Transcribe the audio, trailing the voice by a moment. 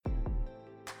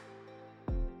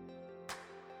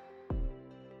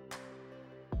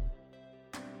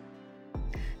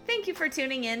Thank you for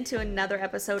tuning in to another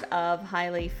episode of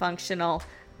Highly Functional.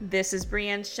 This is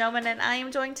Brienne Showman, and I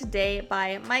am joined today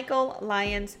by Michael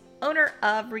Lyons, owner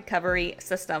of Recovery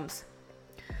Systems.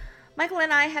 Michael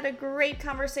and I had a great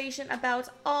conversation about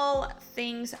all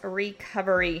things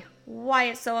recovery, why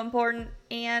it's so important,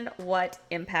 and what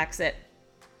impacts it.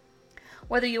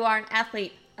 Whether you are an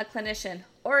athlete, a clinician,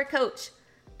 or a coach,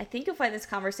 I think you'll find this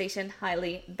conversation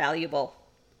highly valuable.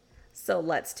 So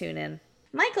let's tune in.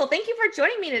 Michael, thank you for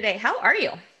joining me today. How are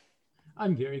you?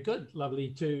 I'm very good. Lovely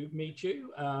to meet you.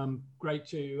 Great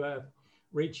to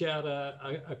reach out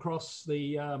across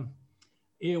the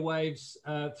airwaves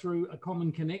through a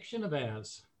common connection of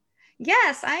ours.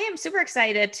 Yes, I am super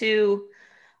excited to.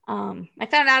 I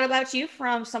found out about you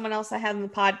from someone else I had on the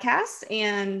podcast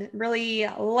and really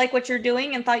like what you're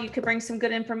doing and thought you could bring some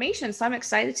good information. So I'm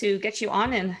excited to get you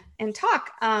on and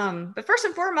talk. But first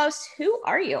and foremost, who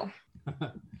are you?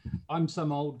 I'm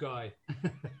some old guy.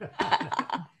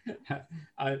 I'm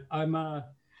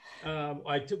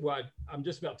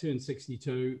just about turned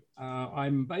 62.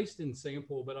 I'm based in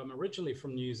Singapore, but I'm originally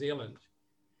from New Zealand.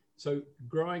 So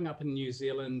growing up in New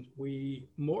Zealand, we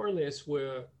more or less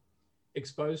were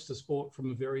exposed to sport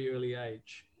from a very early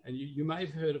age. And you may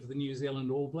have heard of the New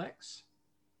Zealand All Blacks,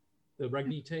 the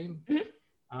rugby team,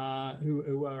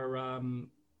 who are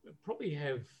probably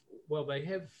have, well, they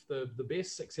have the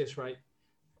best success rate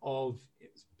of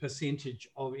percentage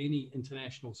of any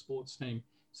international sports team.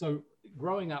 So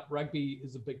growing up, rugby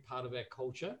is a big part of our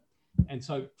culture. And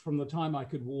so from the time I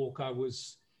could walk, I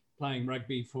was playing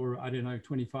rugby for,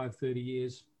 25, 30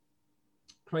 years.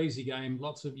 Crazy game.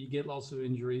 You get lots of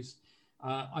injuries.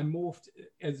 I morphed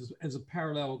as a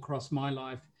parallel across my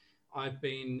life. I've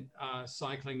been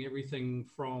cycling everything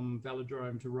from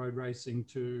velodrome to road racing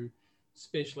to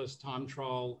specialist time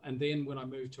trial. And then when I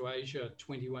moved to Asia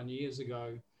 21 years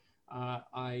ago,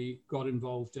 I got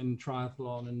involved in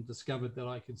triathlon and discovered that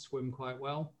I could swim quite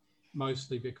well,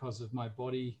 mostly because of my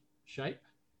body shape.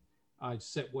 I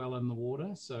sit well in the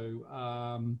water. So,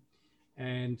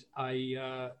 and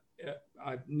I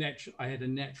had a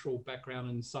natural background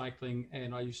in cycling,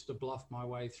 and I used to bluff my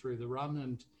way through the run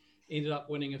and ended up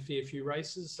winning a fair few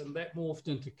races, and that morphed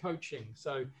into coaching.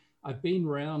 So I've been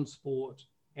around sport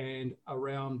and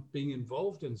around being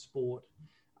involved in sport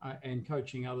and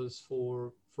coaching others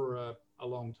for a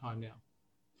long time now.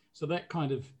 So that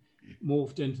kind of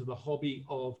morphed into the hobby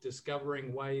of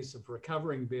discovering ways of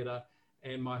recovering better,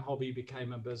 and my hobby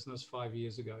became a business 5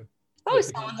 years ago. Oh,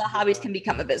 some of the hobbies can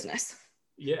become a business.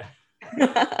 Yeah.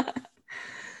 Let's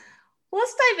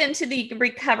dive into the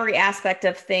recovery aspect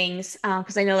of things,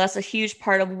 because I know that's a huge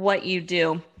part of what you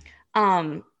do.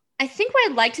 I think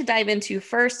what I'd like to dive into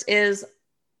first is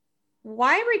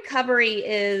why recovery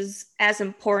is as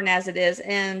important as it is,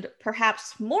 and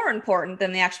perhaps more important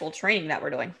than the actual training that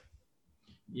we're doing.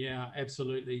 Yeah,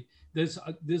 absolutely. There's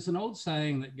an old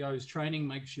saying that goes, training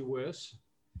makes you worse,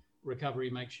 recovery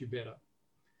makes you better.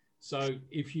 So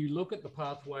if you look at the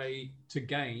pathway to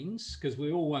gains, because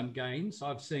we all want gains,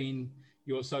 I've seen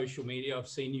your social media, I've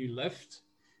seen you lift,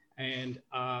 and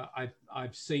I've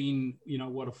seen,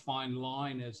 what a fine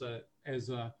line as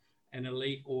an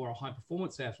elite or a high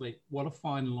performance athlete, what a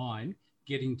fine line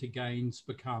getting to gains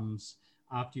becomes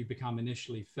after you become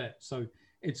initially fit. So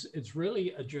it's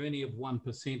really a journey of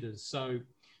 1%ers. So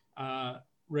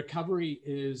recovery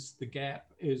is the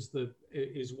gap, is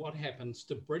what happens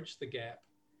to bridge the gap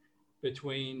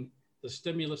between the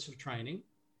stimulus of training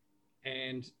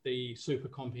and the super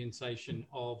compensation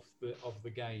of the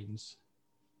gains.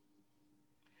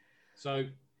 So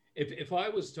if I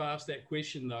was to ask that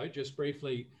question, though, just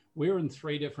briefly, we're in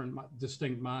 3 different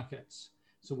distinct markets.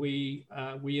 So we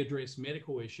address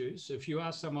medical issues. So if you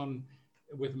ask someone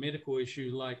with a medical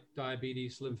issue like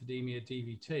diabetes, lymphedema,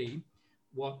 DVT,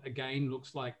 what a gain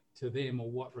looks like to them or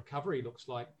what recovery looks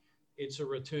like, it's a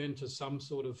return to some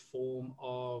sort of form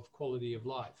of quality of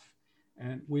life.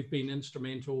 And we've been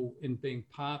instrumental in being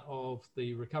part of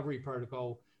the recovery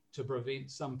protocol to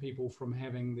prevent some people from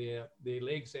having their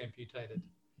legs amputated.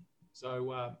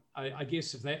 So I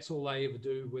guess if that's all I ever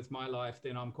do with my life,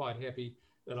 then I'm quite happy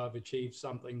that I've achieved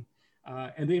something.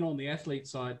 And then on the athlete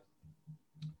side,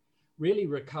 really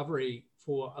recovery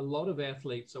for a lot of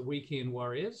athletes are weekend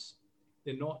warriors.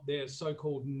 They're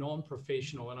so-called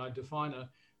non-professional. And I define a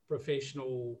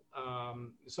professional,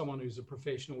 someone who's a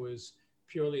professional is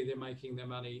purely they're making their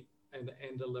money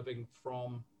and a living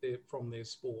from their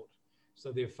sport.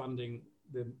 So they're funding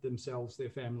themselves, their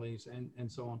families,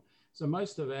 and so on. So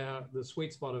most of the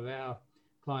sweet spot of our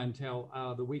clientele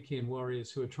are the weekend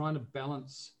warriors who are trying to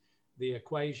balance the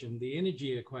equation, the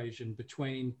energy equation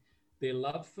between their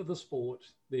love for the sport,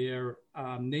 their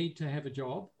need to have a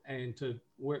job and to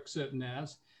work certain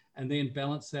hours, and then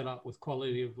balance that up with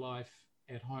quality of life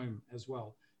at home as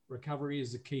well. Recovery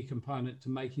is a key component to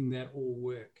making that all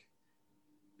work,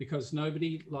 because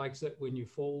nobody likes it when you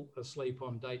fall asleep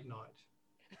on date night.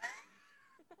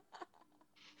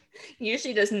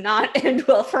 Usually does not end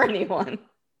well for anyone.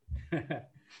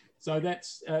 So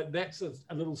that's a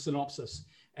little synopsis,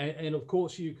 and of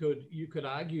course you could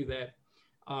argue that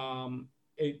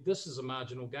this is a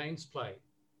marginal gains play,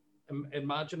 and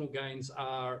marginal gains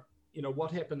are,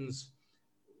 what happens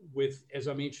with, as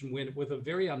I mentioned, with a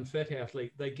very unfit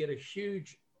athlete, they get a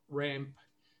huge ramp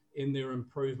in their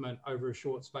improvement over a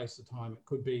short space of time. It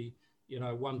could be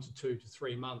 1 to 2 to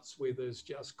 3 months where there's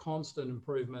just constant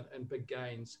improvement and big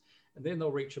gains. And then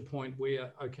they'll reach a point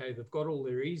where, okay, they've got all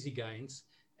their easy gains,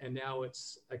 and now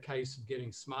it's a case of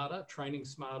getting smarter, training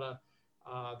smarter,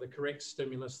 the correct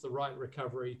stimulus, the right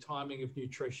recovery, timing of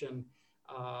nutrition,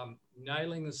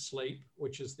 nailing the sleep,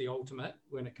 which is the ultimate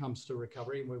when it comes to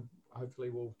recovery. And hopefully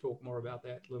we'll talk more about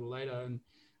that a little later.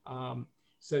 And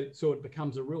so it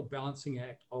becomes a real balancing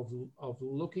act of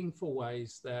looking for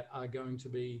ways that are going to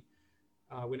be,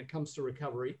 when it comes to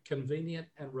recovery, convenient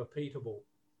and repeatable,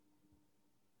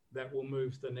 that will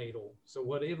move the needle. So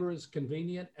whatever is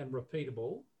convenient and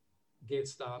repeatable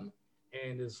gets done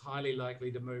and is highly likely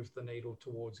to move the needle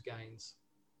towards gains.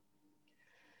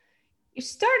 You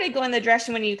started going the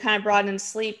direction when you kind of broadened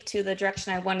sleep to the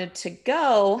direction I wanted to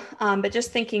go. But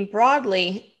just thinking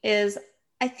broadly is,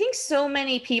 I think so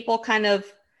many people kind of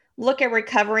look at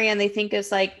recovery and they think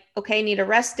it's like, okay, I need a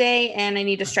rest day and I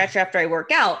need to stretch after I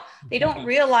work out. They don't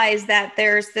realize that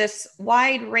there's this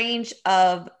wide range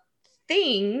of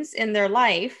things in their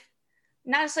life,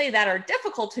 not necessarily that are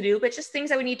difficult to do, but just things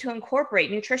that we need to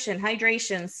incorporate: nutrition,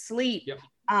 hydration, sleep,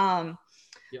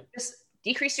 just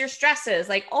decrease your stresses,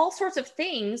 like all sorts of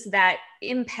things that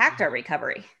impact our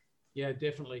recovery. Yeah,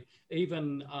 definitely.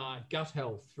 Even gut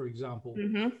health, for example.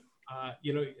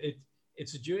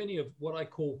 It's a journey of what I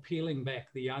call peeling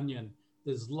back the onion.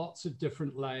 There's lots of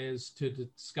different layers to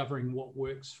discovering what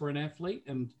works for an athlete.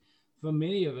 And for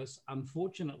many of us,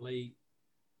 unfortunately,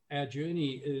 our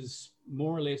journey is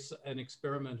more or less an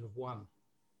experiment of one,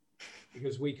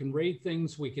 because we can read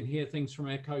things, we can hear things from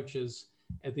our coaches.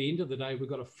 At the end of the day, we've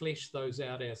got to flesh those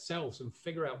out ourselves and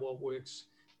figure out what works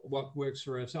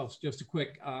for ourselves. Just a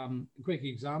quick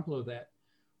example of that.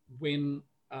 When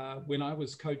I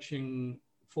was coaching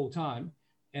full time,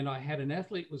 and I had an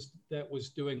athlete that was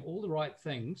doing all the right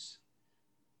things,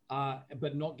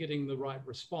 but not getting the right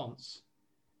response.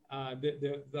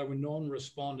 They were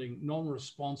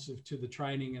non-responsive to the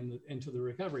training and to the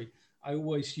recovery. I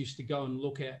always used to go and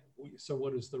look at, so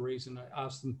what is the reason? I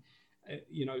asked them,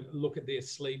 look at their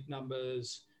sleep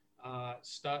numbers,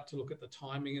 start to look at the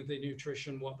timing of their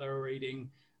nutrition, what they were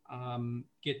eating,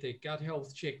 get their gut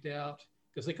health checked out,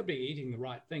 because they could be eating the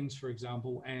right things, for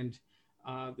example, and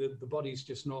the body's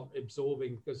just not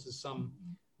absorbing because there's some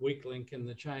weak link in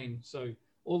the chain. So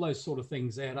all those sort of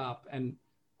things add up. And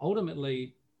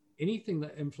ultimately, anything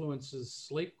that influences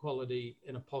sleep quality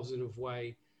in a positive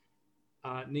way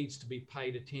needs to be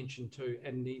paid attention to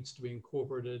and needs to be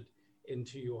incorporated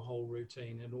into your whole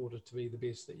routine in order to be the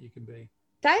best that you can be.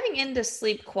 Diving into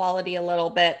sleep quality a little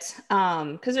bit,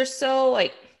 because there's so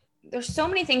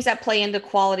many things that play into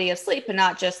quality of sleep, and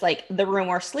not just like the room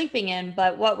we're sleeping in,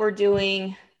 but what we're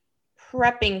doing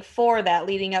prepping for that,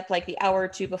 leading up like the hour or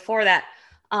two before that.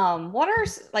 What are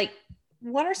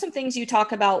some things you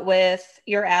talk about with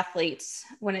your athletes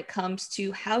when it comes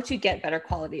to how to get better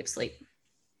quality of sleep?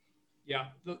 Yeah,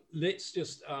 let's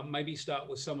just maybe start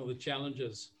with some of the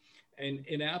challenges. And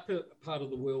in our part of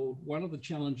the world, one of the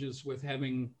challenges with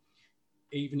having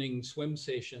evening swim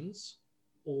sessions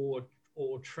or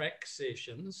track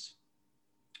sessions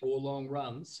or long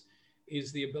runs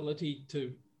is the ability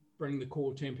to bring the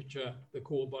core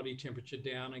body temperature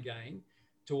down again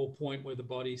to a point where the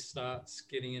body starts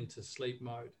getting into sleep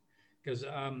mode. Because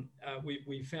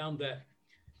we found that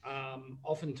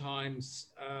oftentimes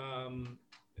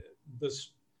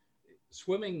this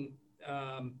swimming,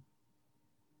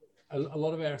 a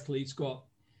lot of our athletes got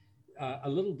a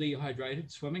little dehydrated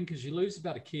swimming, because you lose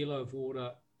about 1 kilo of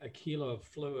water, 1 kilo of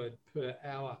fluid per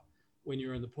hour when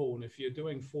you're in the pool. And if you're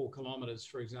doing 4 kilometers,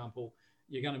 for example,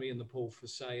 you're going to be in the pool for,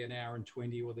 say, 1 hour and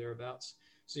 20 or thereabouts.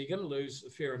 So you're going to lose a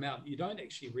fair amount. You don't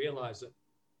actually realize it.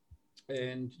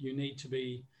 And you need to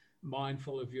be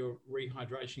mindful of your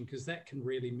rehydration, because that can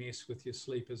really mess with your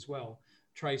sleep as well.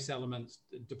 Trace elements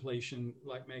depletion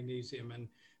like magnesium and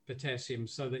potassium,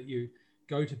 so that you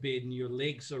go to bed and your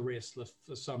legs are restless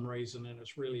for some reason, and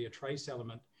it's really a trace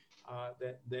element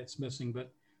that's missing.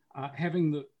 But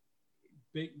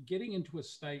Getting into a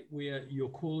state where you're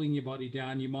cooling your body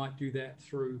down, you might do that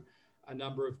through a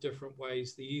number of different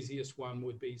ways. The easiest one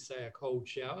would be, say, a cold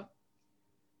shower.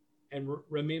 And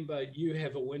remember, you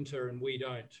have a winter and we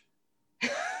don't.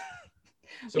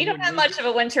 So we don't have much of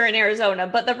a winter in Arizona,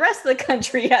 but the rest of the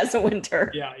country has a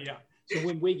winter. Yeah. So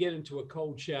when we get into a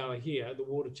cold shower here, the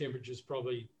water temperature is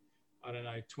probably, I don't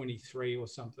know, 23 or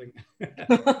something.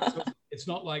 So it's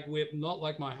not like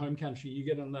my home country. You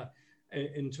get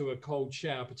into a cold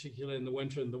shower, particularly in the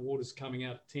winter, and the water's coming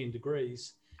out at 10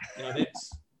 degrees.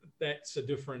 That's a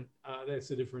different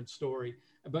story.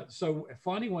 But so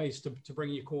finding ways to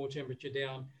bring your core temperature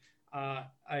down, a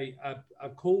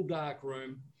cool, dark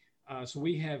room. So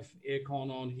we have aircon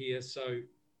on here, so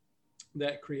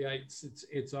that creates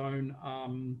its own,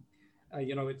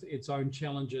 its own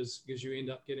challenges because you end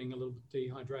up getting a little bit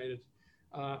dehydrated.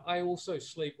 I also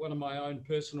sleep. One of my own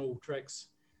personal tricks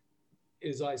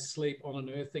is I sleep on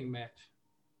an earthing mat.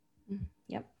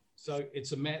 Yep. So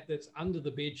it's a mat that's under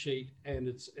the bed sheet and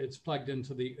it's plugged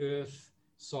into the earth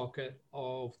socket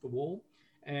of the wall.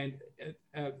 And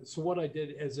so what I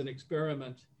did as an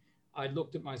experiment, I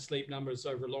looked at my sleep numbers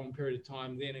over a long period of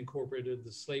time, then incorporated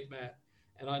the sleep mat.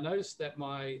 And I noticed that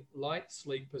my light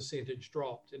sleep percentage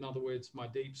dropped. In other words, my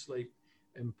deep sleep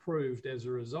improved as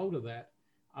a result of that.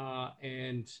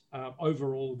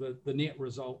 Overall, the net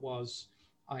result was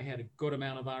I had a good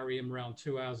amount of REM, around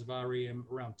 2 hours of REM,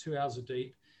 around 2 hours of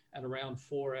deep, and around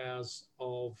 4 hours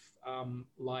of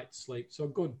light sleep. So a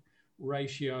good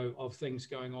ratio of things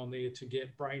going on there to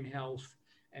get brain health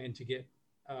and to get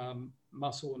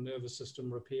muscle and nervous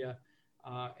system repair,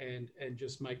 and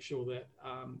just make sure that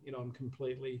I'm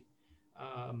completely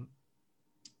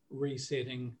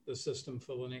resetting the system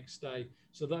for the next day.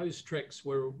 So those tricks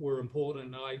were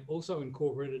important. I also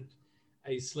incorporated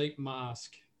a sleep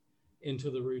mask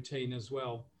into the routine as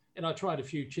well. And I tried a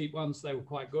few cheap ones. They were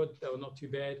quite good. They were not too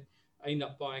bad. I ended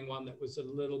up buying one that was a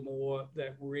little more,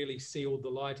 that really sealed the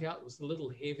light out. It was a little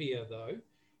heavier though.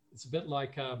 It's a bit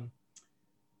like a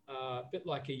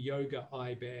yoga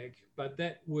eye bag, but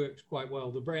that worked quite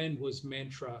well. The brand was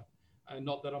Mantra.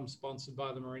 Not that I'm sponsored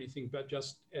by them or anything, but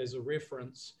just as a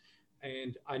reference.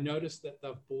 And I noticed that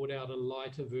they've brought out a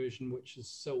lighter version, which is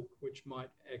silk, which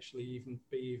might actually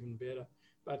be even better.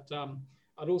 But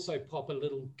I'd also pop a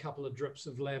little couple of drips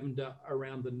of lavender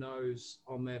around the nose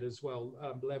on that as well,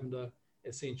 lavender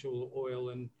essential oil.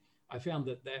 And I found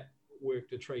that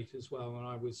worked a treat as well. And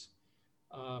I was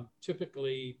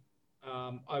typically,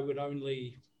 I would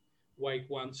only wake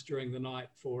once during the night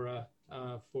for a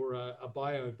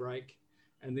bio break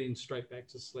and then straight back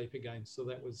to sleep again. So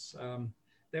that was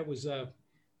a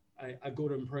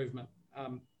good improvement.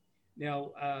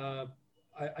 Now,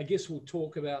 I guess we'll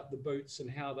talk about the boots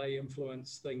and how they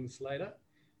influence things later.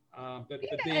 But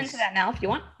get into that now if you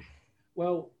want.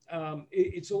 Well,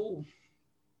 it all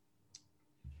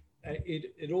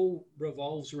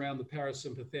revolves around the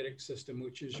parasympathetic system,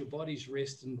 which is your body's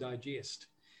rest and digest.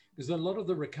 Because a lot of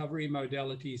the recovery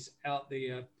modalities out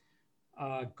there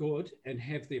are good and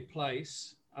have their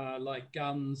place, like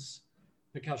guns,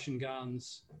 percussion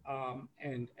guns,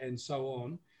 and so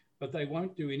on, but they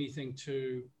won't do anything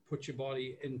to put your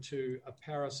body into a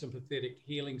parasympathetic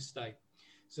healing state.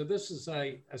 So this is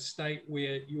a state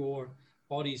where your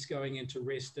body's going into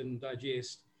rest and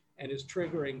digest and is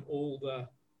triggering all the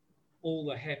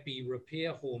happy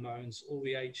repair hormones, all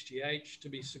the HGH to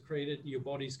be secreted. Your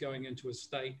body's going into a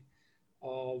state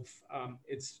of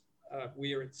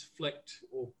where it's flicked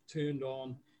or turned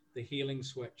on the healing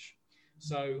switch.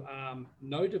 So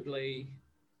notably,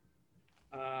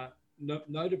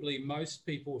 most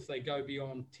people, if they go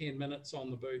beyond 10 minutes on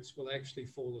the boots, will actually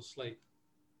fall asleep.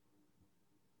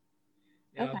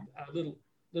 Now, a little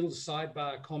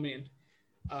sidebar comment.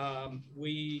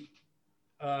 We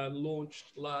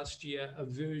launched last year a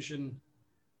version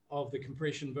of the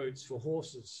compression boots for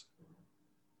horses.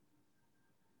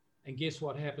 And guess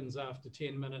what happens after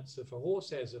 10 minutes if a horse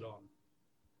has it on?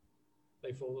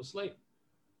 They fall asleep.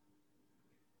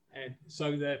 And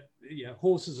so that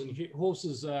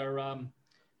horses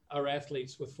are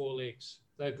athletes with 4 legs.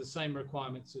 They have the same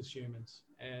requirements as humans.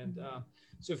 And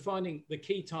so finding the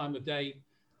key time of day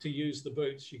to use the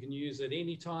boots, you can use at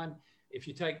any time. If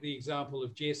you take the example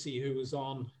of Jesse, who was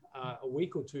on a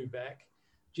week or two back,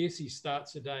 Jesse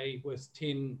starts a day with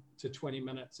 10 to 20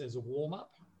 minutes as a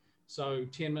warm-up. So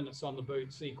 10 minutes on the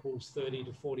boots equals 30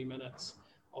 to 40 minutes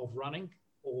of running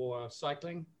or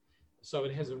cycling. So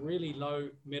it has a really low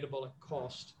metabolic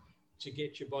cost to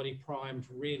get your body primed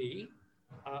ready.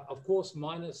 Of course,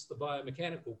 minus the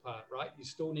biomechanical part, right? You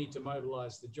still need to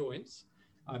mobilize the joints.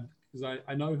 because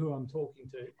I know who I'm talking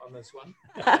to on this one.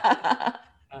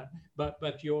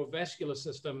 But your vascular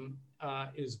system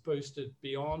is boosted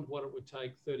beyond what it would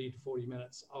take 30 to 40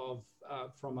 minutes of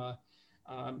from a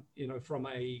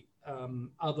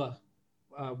other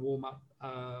warm up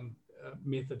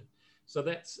method. So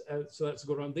that's a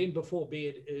good one. Then before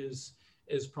bed is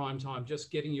prime time, just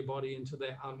getting your body into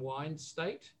that unwind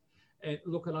state. And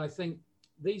look, and I think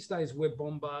these days we're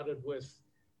bombarded with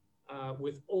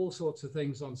all sorts of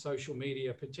things on social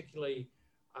media, particularly.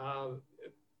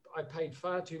 I paid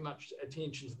far too much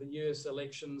attention to the US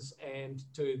elections and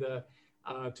to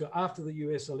after the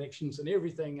US elections and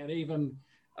everything, and even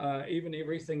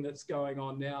everything that's going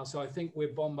on now. So I think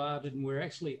we're bombarded and we're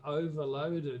actually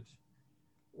overloaded.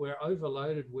 We're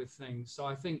overloaded with things. So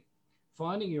I think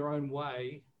finding your own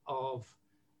way of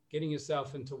getting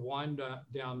yourself into wind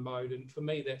down mode, and for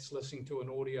me, that's listening to an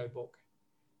audio book.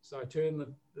 So I turn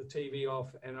the TV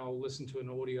off and I'll listen to an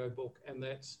audio book, and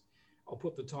I'll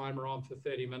put the timer on for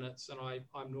 30 minutes, and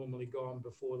I'm normally gone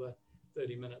before the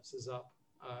 30 minutes is up.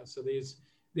 So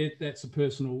that's a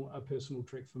personal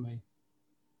trick for me.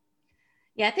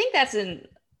 Yeah, I think that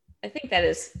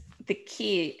is the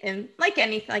key. And like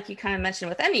you kind of mentioned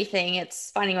with anything,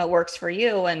 it's finding what works for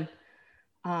you. And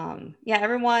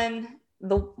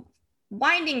the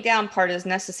winding down part is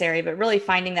necessary, but really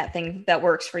finding that thing that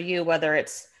works for you, whether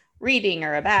it's reading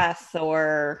or a bath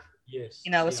or, yes,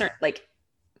 a certain, like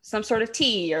some sort of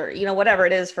tea or, whatever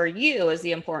it is for you is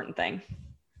the important thing.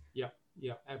 Yeah,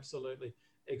 absolutely.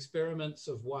 Experiments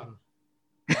of one.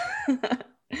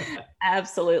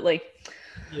 Absolutely.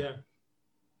 Yeah.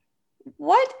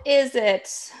 What is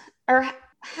it, or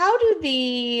how do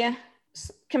the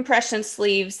compression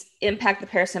sleeves impact the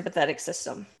parasympathetic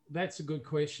system? That's a good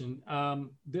question.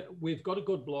 We've got a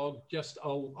good blog.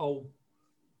 I'll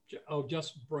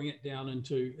just bring it down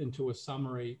into a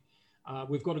summary.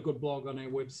 We've got a good blog on our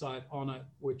website on it,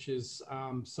 which is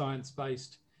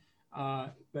science-based.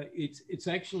 But it's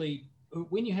actually,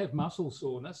 when you have muscle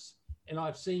soreness, and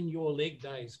I've seen your leg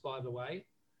days, by the way.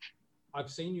 I've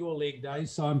seen your leg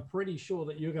days, so I'm pretty sure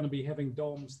that you're going to be having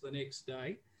DOMS the next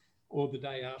day or the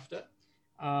day after.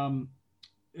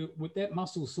 With that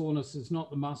muscle soreness, is not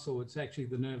the muscle, it's actually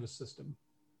the nervous system.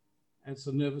 It's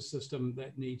the nervous system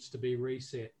that needs to be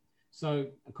reset. So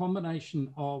a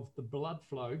combination of the blood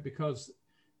flow, because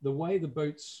the way the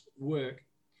boots work,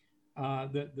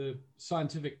 the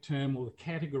scientific term or the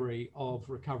category of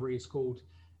recovery is called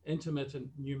intermittent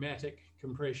pneumatic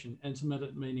compression.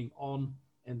 Intermittent meaning on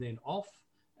and then off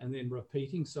and then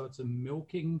repeating. So it's a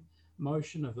milking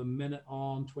motion of a minute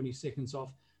on, 20 seconds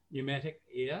off. Pneumatic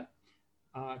air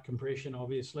compression,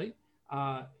 obviously.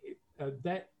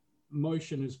 That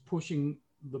motion is pushing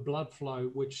the blood flow,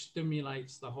 which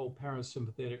stimulates the whole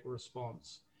parasympathetic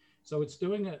response. So it's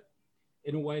doing it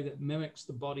in a way that mimics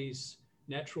the body's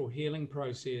natural healing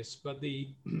process, but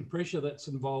the pressure that's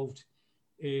involved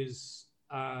is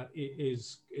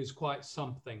quite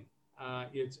something.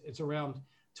 It's around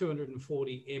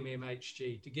 240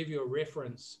 mmHg. To give you a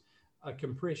reference, a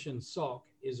compression sock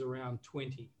is around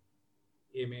 20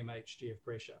 mmHg of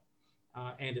pressure,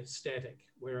 and it's static,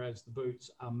 whereas the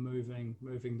boots are moving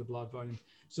the blood volume.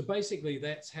 So basically,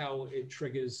 that's how it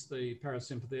triggers the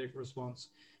parasympathetic response.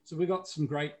 So we've got some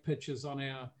great pictures on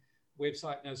our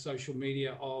website and our social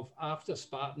media of after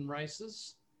Spartan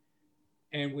races,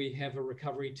 and we have a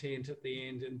recovery tent at the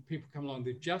end, and people come along,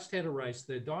 they've just had a race,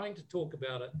 they're dying to talk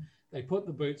about it, they put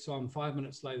the boots on, 5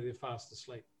 minutes later they're fast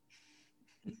asleep.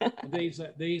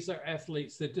 These are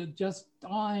athletes that are just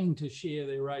dying to share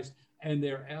their race, and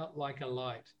they're out like a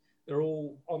light. They're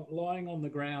all lying on the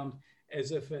ground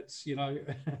as if it's,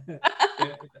 they're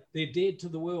dead to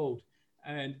the world.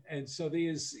 And so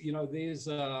there's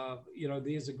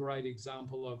a great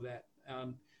example of that.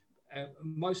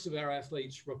 Most of our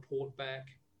athletes report back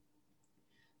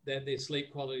that their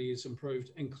sleep quality is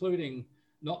improved, including,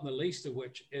 not the least of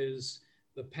which, is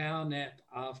the power nap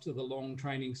after the long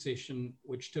training session,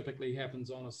 which typically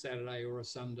happens on a Saturday or a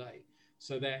Sunday.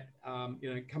 So that,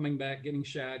 coming back, getting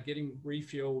showered, getting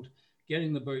refueled,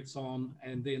 getting the boots on,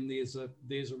 and then there's a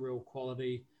real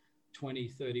quality 20,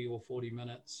 30 or 40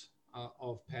 minutes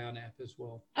of power nap as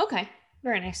well. Okay,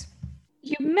 very nice.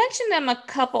 You mentioned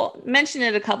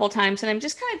it a couple times, and I'm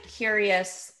just kind of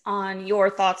curious on your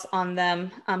thoughts on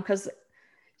them, because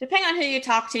depending on who you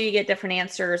talk to, you get different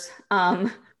answers.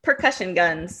 Percussion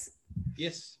guns.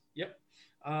 Yes. Yep.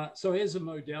 So as a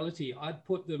modality, I'd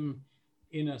put them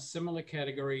in a similar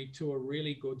category to a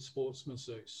really good sports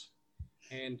masseuse.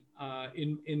 And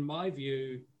in my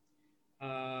view,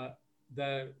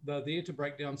 they're there to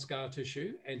break down scar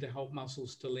tissue and to help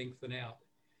muscles to lengthen out.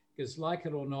 because like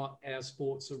it or not, our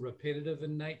sports are repetitive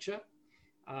in nature.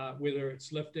 Whether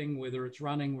it's lifting, whether it's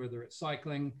running, whether it's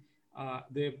cycling,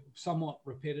 they're somewhat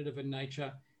repetitive in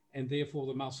nature, and therefore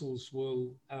the muscles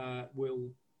will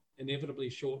inevitably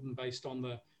shorten based on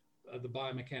the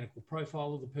biomechanical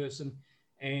profile of the person,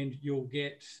 and you'll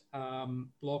get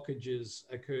blockages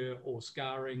occur or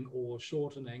scarring or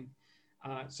shortening.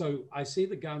 So I see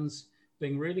the guns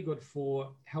being really good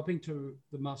for helping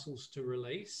the muscles to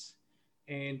release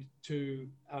and to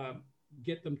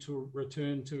get them to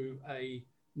return to a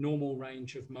normal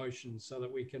range of motion so that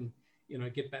we can,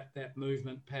 get back that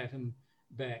movement pattern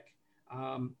back.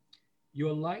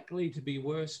 You're likely to be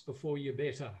worse before you're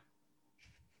better.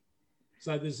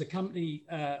 So there's a company,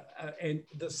 and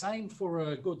the same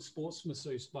for a good sports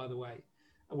masseuse, by the way,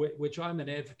 which I'm an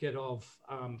advocate of,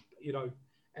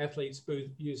 athletes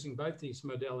using both these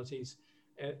modalities.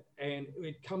 And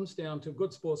it comes down to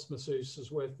good sports masseuse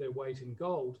is worth their weight in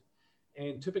gold.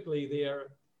 And typically they're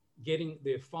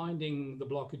finding the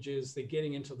blockages, they're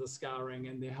getting into the scarring,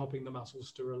 and they're helping the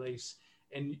muscles to release.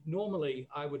 And normally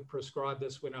I would prescribe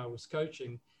this when I was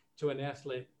coaching to an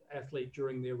athlete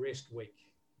during their rest week,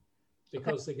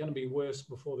 because they're going to be worse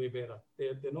before they're better.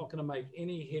 They're not going to make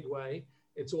any headway.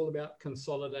 It's all about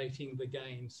consolidating the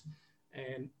gains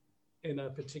and in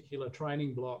a particular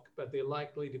training block, but they're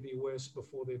likely to be worse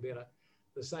before they're better.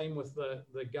 The same with the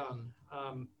gun.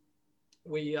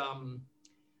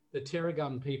 The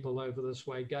TerraGun people over this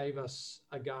way gave us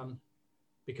a gun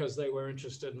because they were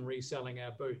interested in reselling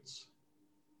our boots.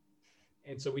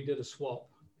 And so we did a swap.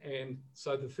 And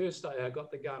so the first day I got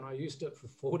the gun, I used it for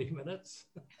 40 minutes.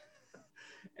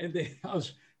 And then I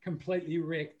was completely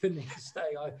wrecked the next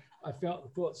day. I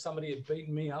thought somebody had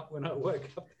beaten me up when I woke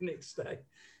up the next day.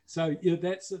 So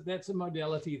that's a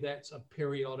modality, that's a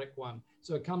periodic one.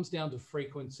 So it comes down to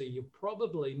frequency. You're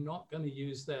probably not going to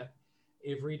use that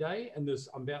every day. And there's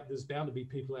bound to be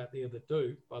people out there that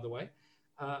do, by the way.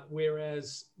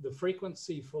 Whereas the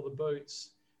frequency for the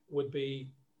boots would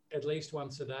be at least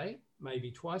once a day,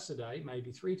 maybe twice a day, maybe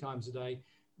 3 times a day,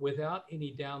 without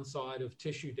any downside of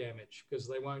tissue damage, because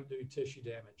they won't do tissue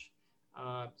damage.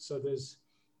 So there's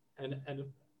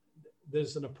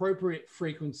an appropriate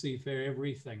frequency for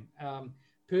everything.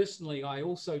 Personally, I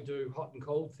also do hot and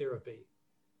cold therapy.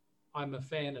 I'm a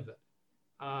fan of it.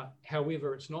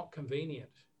 However, it's not convenient.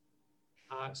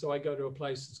 So I go to a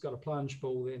place that's got a plunge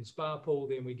pool, then spa pool,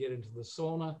 then we get into the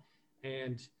sauna.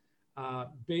 And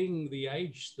being the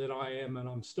age that I am, and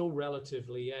I'm still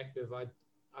relatively active, I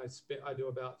do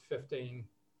about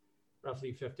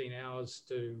roughly 15 hours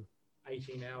to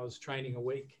 18 hours training a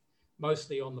week,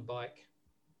 mostly on the bike.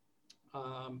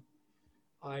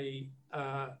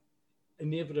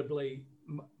 Inevitably,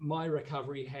 my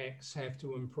recovery hacks have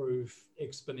to improve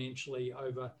exponentially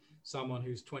over someone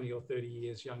who's 20 or 30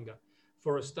 years younger.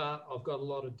 For a start, I've got a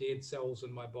lot of dead cells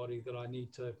in my body that I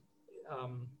need to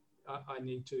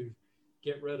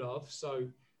get rid of. So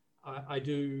I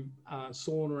do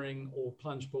saunaing or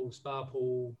plunge pool, spa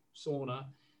pool, sauna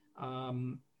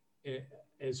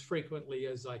as frequently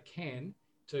as I can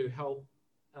to help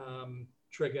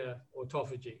trigger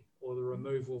autophagy, or the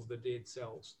removal of the dead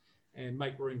cells, and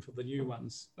make room for the new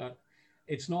ones. But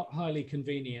it's not highly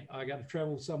convenient. I got to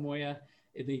travel somewhere.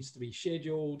 It needs to be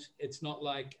scheduled. It's not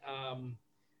like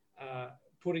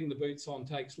putting the boots on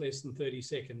takes less than 30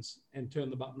 seconds and turn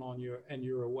the button on and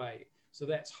you're away. So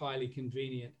that's highly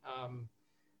convenient.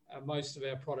 Most of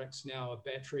our products now are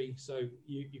battery. So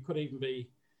you could even be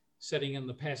sitting in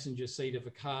the passenger seat of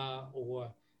a car,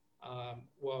 or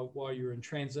while you're in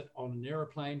transit on an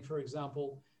airplane, for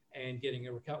example, and getting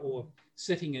or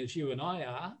sitting as you and I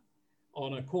are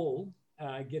on a call,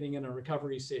 getting in a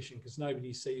recovery session, because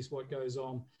nobody sees what goes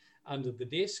on under the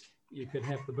desk. You could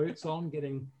have the boots on,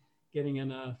 getting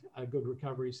in a good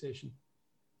recovery session.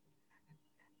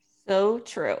 So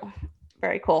true.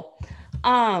 Very cool.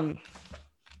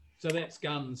 So that's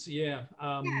guns. Yeah.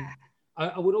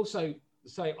 I would also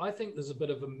say, I think there's a bit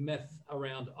of a myth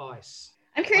around ice.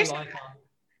 I'm curious.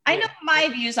 I know my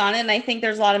views on it, and I think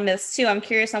there's a lot of myths too. I'm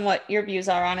curious on what your views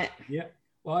are on it. Yeah.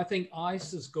 Well, I think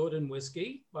ice is good in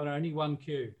whiskey, but only 1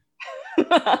 cube.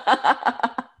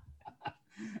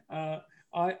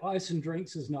 Ice and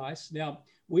drinks is nice. Now,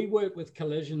 we work with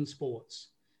collision sports.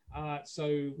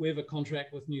 So we have a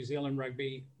contract with New Zealand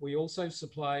Rugby. We also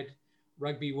supplied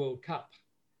Rugby World Cup.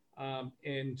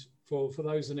 And for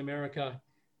those in America,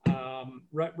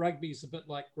 rugby is a bit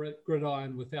like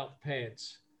gridiron without the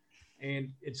pads.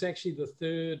 And it's actually the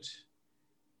 3rd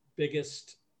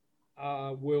biggest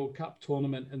World Cup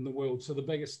tournament in the world. So the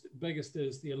biggest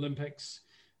is the Olympics,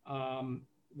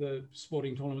 the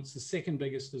sporting tournaments. The 2nd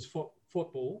biggest is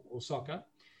football or soccer.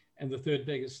 and the third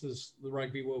biggest is the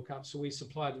Rugby World Cup. So we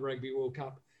supplied the Rugby World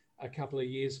Cup a couple of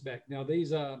years back. Now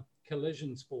these are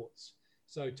collision sports,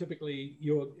 so typically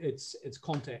it's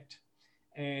contact,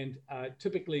 and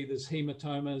typically there's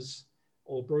hematomas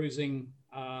or bruising,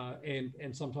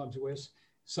 and sometimes worse.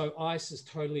 So ice is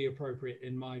totally appropriate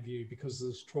in my view because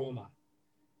there's trauma.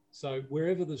 So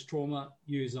wherever there's trauma,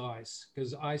 use ice,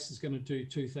 because ice is going to do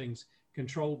two things: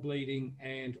 control bleeding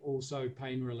and also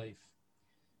pain relief.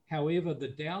 However, the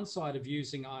downside of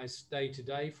using ice day to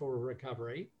day for a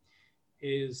recovery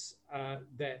is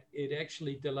that it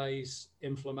actually delays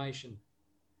inflammation.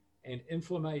 And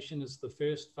inflammation is the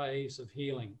first phase of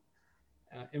healing.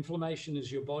 Inflammation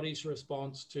is your body's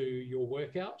response to your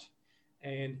workout.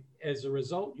 And as a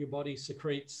result, your body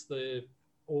secretes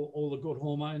all the good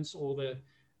hormones, all the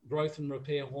growth and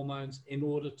repair hormones in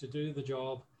order to do the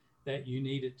job that you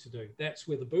need it to do. That's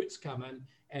where the boots come in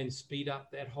and speed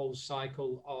up that whole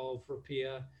cycle of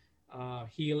repair,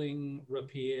 healing,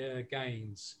 repair,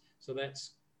 gains. So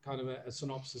that's kind of a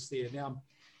synopsis there. Now,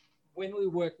 when we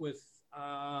work with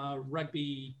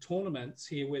rugby tournaments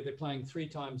here where they're playing 3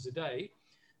 times a day,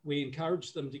 we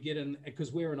encourage them to get in,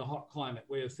 because we're in a hot climate.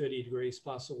 We're 30 degrees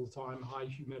plus all the time, high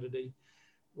humidity.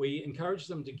 We encourage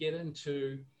them to get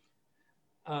into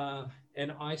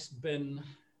an ice bin.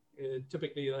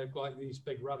 Typically, they've got these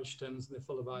big rubbish tins and they're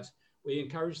full of ice. We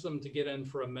encourage them to get in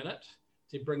for a minute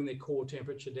to bring their core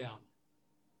temperature down.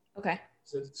 Okay.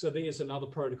 So there's another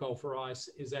protocol for ice,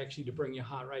 is actually to bring your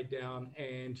heart rate down,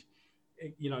 and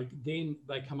then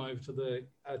they come over to the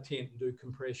tent and do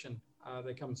compression.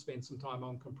 They come and spend some time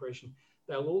on compression.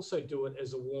 They'll also do it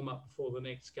as a warm-up before the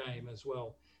next game as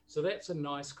well. So that's a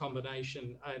nice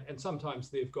combination. And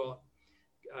sometimes they've got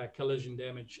collision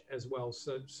damage as well.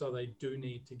 So they do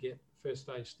need to get first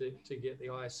stage to get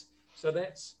the ice. So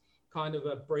that's kind of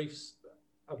a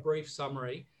brief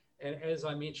summary. And as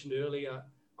I mentioned earlier,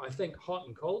 I think hot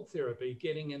and cold therapy,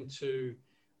 getting into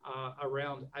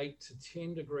around 8 to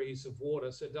 10 degrees of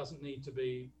water, so it doesn't need to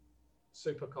be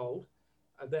super cold.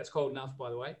 That's cold enough, by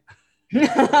the way.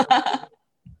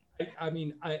 I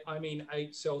mean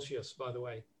 8 Celsius, by the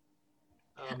way.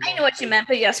 I know what you meant,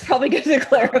 but yes, probably good to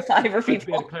clarify for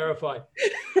people. Better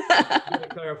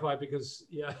clarify because,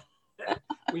 yeah,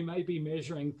 we may be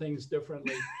measuring things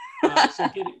differently.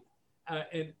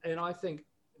 And I think,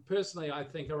 personally, I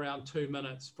think around 2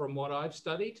 minutes from what I've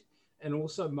studied, and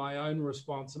also my own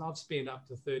response. And I've spent up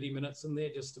to 30 minutes in there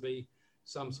just to be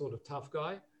some sort of tough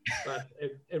guy. But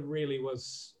it really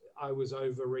was, I was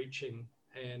overreaching.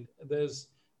 And there's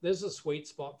a sweet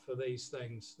spot for these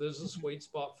things. There's a sweet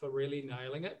spot for really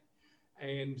nailing it.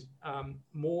 And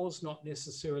more's not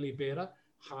necessarily better.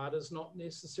 Harder's not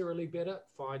necessarily better.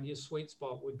 Find your sweet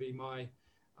spot would be my,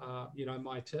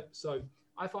 my tip. So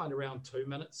I find around 2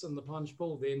 minutes in the plunge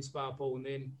pool, then spa pool, and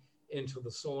then into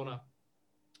the sauna.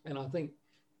 And I think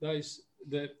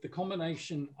the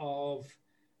combination of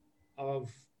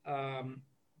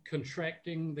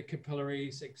contracting the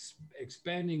capillaries,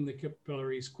 expanding the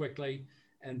capillaries quickly,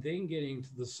 and then getting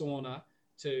to the sauna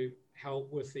to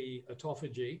help with the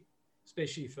autophagy,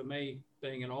 especially for me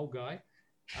being an old guy,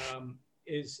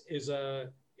 is a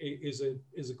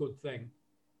good thing.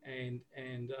 And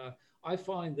I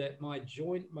find that my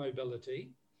joint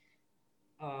mobility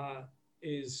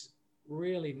is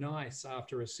really nice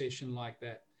after a session like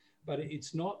that, but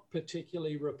it's not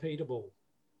particularly repeatable.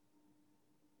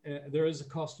 There is a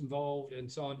cost involved and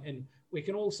so on. And we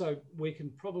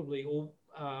can probably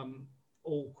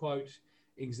all quote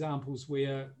examples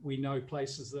where we know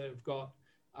places that have got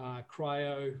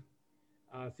cryo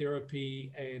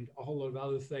therapy and a whole lot of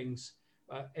other things.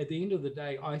 At the end of the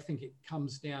day, I think it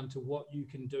comes down to what you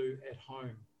can do at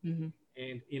home. Mm-hmm.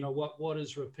 And what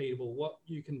is repeatable, what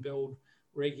you can build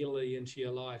regularly into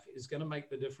your life is going to make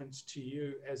the difference to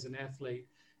you as an athlete,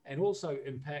 and also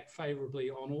impact favorably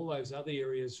on all those other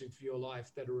areas of your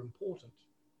life that are important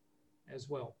as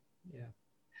well. Yeah.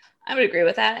 I would agree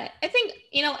with that. I think,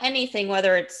 anything,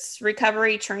 whether it's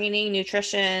recovery, training,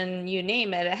 nutrition, you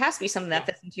name it, it has to be something that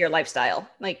fits into your lifestyle.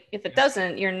 Like if it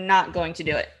doesn't, you're not going to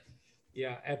do it.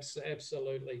 Yeah,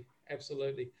 absolutely.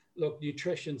 Absolutely. Look,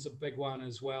 nutrition's a big one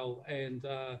as well. And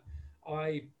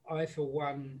I for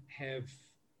one have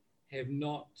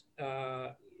not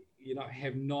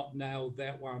nailed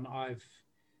that one. I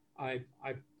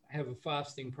have a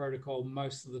fasting protocol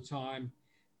most of the time,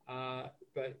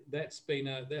 but that's been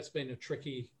a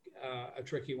tricky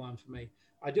one for me.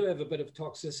 I do have a bit of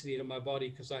toxicity to my body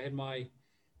because I had my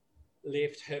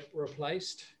left hip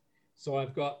replaced, so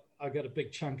I've got a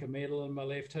big chunk of metal in my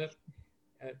left hip.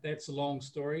 That's a long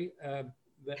story.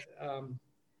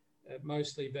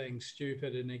 mostly being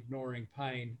stupid and ignoring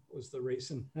pain was the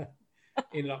reason.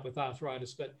 Ended up with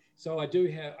arthritis. But so I do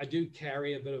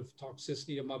carry a bit of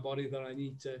toxicity in my body that I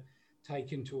need to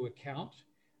take into account.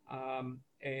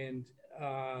 And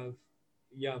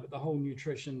yeah, but the whole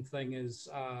nutrition thing is,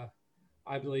 I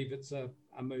believe it's a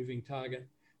moving target.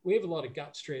 We have a lot of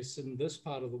gut stress in this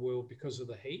part of the world because of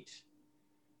the heat,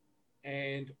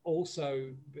 and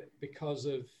also because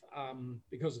of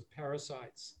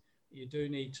parasites. You do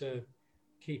need to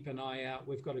keep an eye out.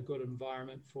 We've got a good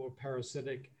environment for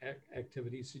parasitic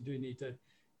activities. You do need to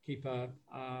keep I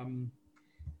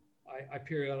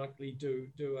periodically do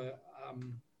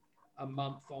a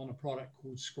month on a product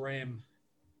called Scram,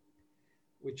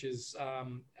 which is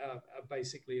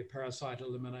basically a parasite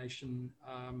elimination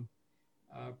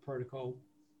protocol.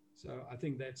 So I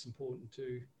think that's important,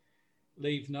 to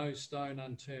leave no stone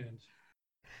unturned.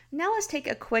 Now let's take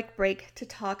a quick break to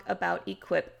talk about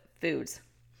Equip Foods.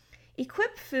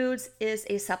 Equip Foods is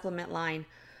a supplement line,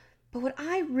 but what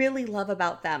I really love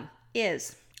about them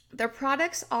is their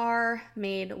products are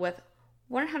made with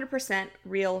 100%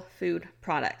 real food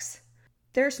products.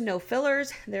 There's no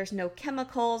fillers, there's no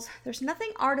chemicals, there's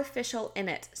nothing artificial in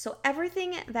it. So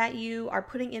everything that you are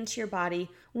putting into your body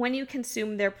when you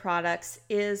consume their products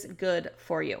is good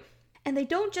for you. And they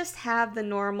don't just have the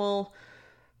normal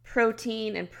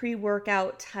protein and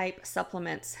pre-workout type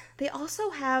supplements. They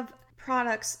also have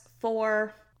products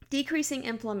for decreasing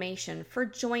inflammation, for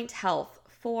joint health,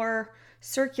 for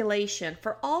circulation,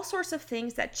 for all sorts of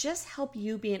things that just help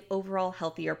you be an overall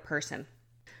healthier person.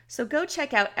 So go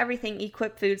check out everything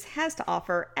Equip Foods has to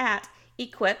offer at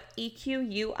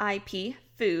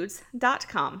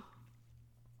equipfoods.com.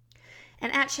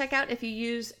 And at checkout, if you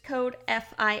use code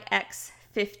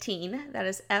FIX15, that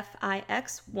is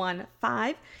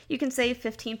FIX15, you can save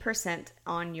 15%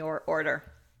 on your order.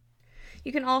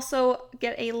 You can also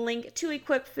get a link to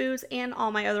Equip Foods and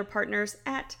all my other partners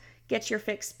at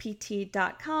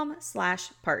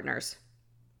getyourfixpt.com/partners.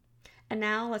 And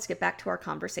now let's get back to our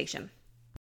conversation.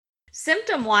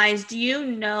 Symptom-wise, do you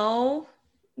know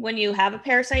when you have a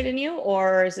parasite in you,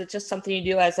 or is it just something you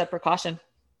do as a precaution?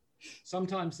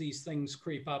 Sometimes these things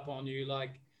creep up on you,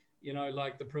 like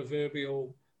the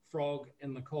proverbial frog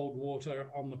in the cold water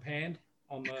on the pan,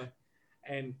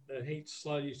 and the heat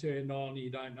slowly turned on, you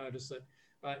don't notice it.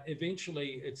 But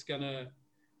eventually it's going to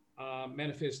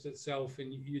manifest itself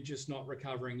and you're just not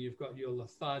recovering. You're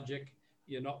lethargic,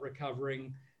 you're not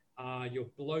recovering, you're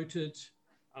bloated,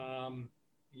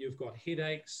 you've got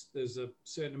headaches, there's a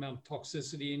certain amount of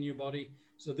toxicity in your body.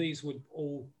 So these would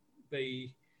all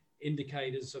be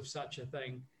indicators of such a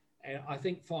thing. And I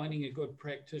think finding a good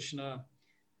practitioner,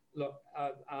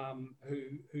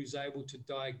 who's able to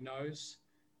diagnose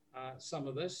some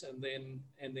of this and then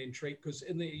treat, because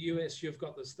in the US you've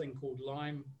got this thing called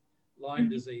Lyme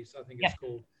disease, I think it's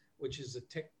called, which is a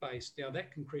tick-based. Now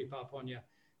that can creep up on you,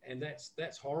 and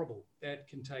that's horrible. That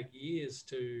can take years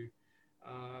to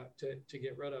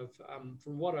get rid of.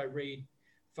 From what I read,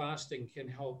 fasting can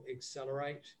help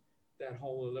accelerate that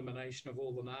whole elimination of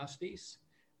all the nasties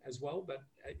as well. But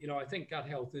I think gut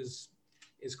health is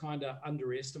kind of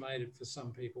underestimated for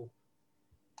some people.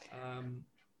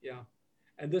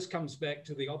 And this comes back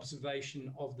to the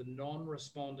observation of the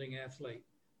non-responding athlete.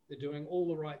 They're doing all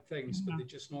the right things, but they're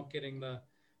just not getting the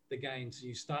gains.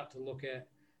 You start to look at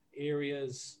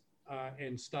areas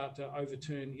and start to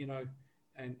overturn,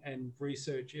 and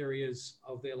research areas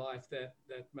of their life that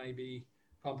may be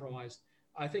compromised.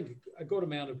 I think a good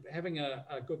amount of having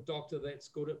a good doctor that's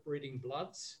good at reading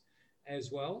bloods as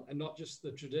well, and not just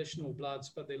the traditional bloods,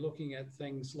 but they're looking at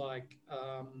things like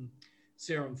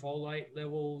serum folate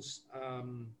levels,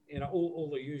 all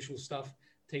the usual stuff,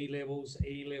 T levels,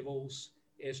 E levels,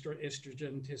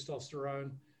 estrogen,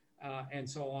 testosterone, and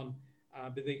so on.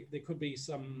 But there could be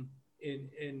some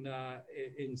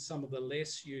in some of the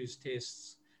less used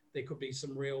tests. There could be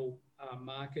some real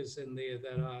markers in there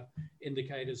that are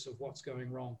indicators of what's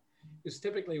going wrong. Because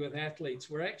typically with athletes,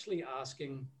 we're actually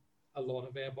asking a lot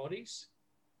of our bodies.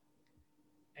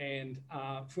 And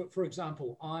for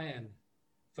example, iron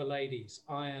for ladies,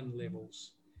 iron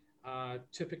levels are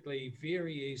typically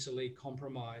very easily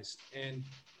compromised. And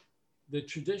the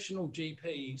traditional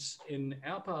GPs in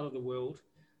our part of the world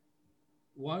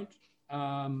won't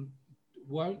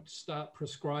start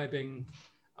prescribing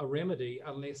a remedy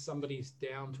unless somebody's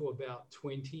down to about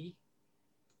 20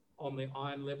 on the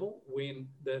iron level, when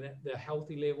the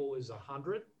healthy level is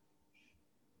 100.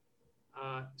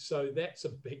 So that's a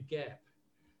big gap.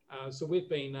 So we've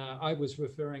been, I was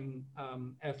referring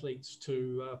athletes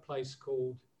to a place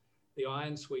called the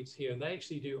Iron Suites here, and they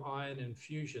actually do iron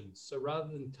infusions. So rather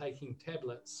than taking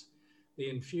tablets, the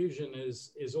infusion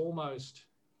is almost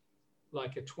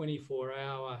like a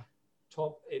 24-hour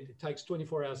top. It takes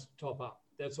 24 hours to top up.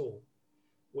 That's all.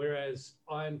 Whereas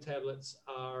iron tablets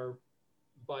are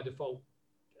by default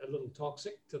a little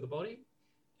toxic to the body,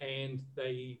 and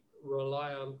they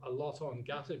rely a lot on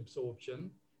gut absorption,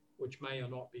 which may or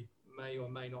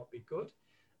may not be good,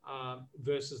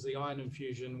 versus the iron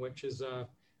infusion, which is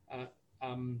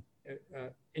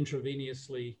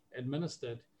intravenously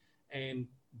administered and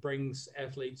brings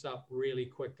athletes up really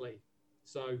quickly.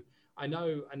 So I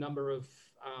know a number of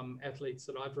athletes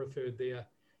that I've referred there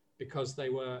because they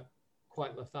were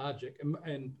quite lethargic.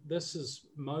 And this is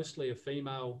mostly a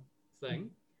female thing,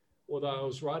 although I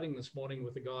was riding this morning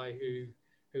with a guy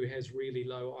who has really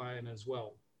low iron as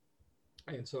well.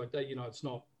 And so, it's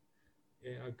not,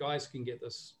 guys can get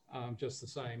this just the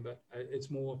same, but it's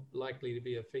more likely to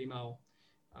be a female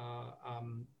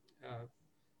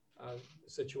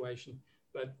situation.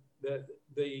 But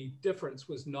the difference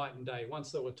was night and day.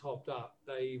 Once they were topped up,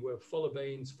 they were full of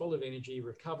beans, full of energy,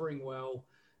 recovering well,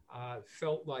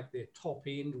 felt like their top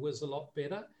end was a lot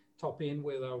better, top end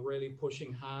where they were really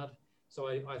pushing hard. So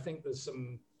I think there's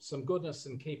some goodness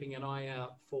in keeping an eye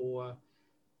out for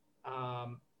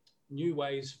new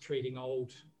ways of treating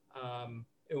old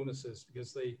illnesses,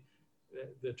 because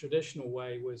the traditional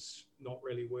way was not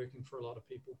really working for a lot of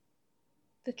people.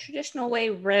 The traditional way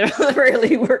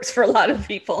rarely works for a lot of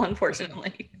people,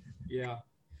 unfortunately. Yeah.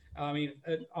 I mean,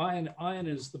 iron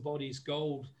is the body's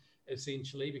gold,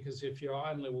 essentially, because if your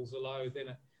iron levels are low, then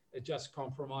it just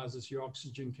compromises your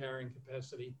oxygen carrying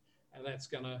capacity, and that's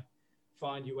going to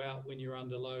find you out when you're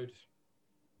under load.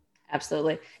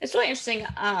 Absolutely. It's really interesting.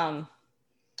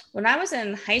 When I was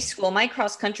in high school, my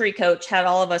cross country coach had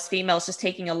all of us females just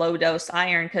taking a low dose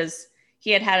iron because he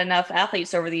had had enough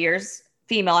athletes over the years,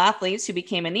 female athletes who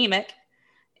became anemic.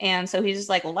 And so he's just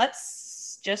like,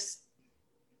 let's just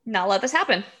not let this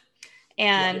happen.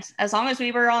 And as long as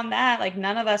we were on that, like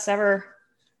none of us ever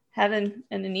had an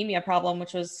anemia problem,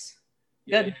 which was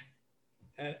good.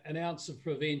 An ounce of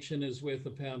prevention is worth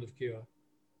a pound of cure.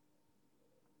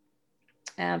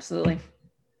 Absolutely.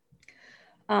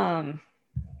 Gut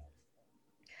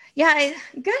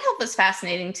health is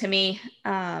fascinating to me.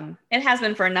 It has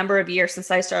been for a number of years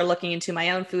since I started looking into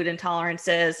my own food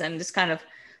intolerances and just kind of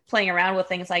playing around with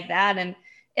things like that. And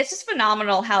it's just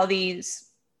phenomenal how these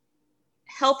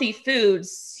healthy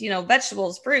foods,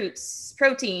 vegetables, fruits,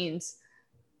 proteins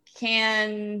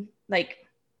can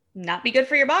not be good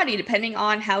for your body depending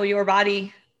on how your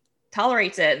body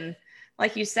tolerates it. And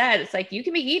like you said, it's like you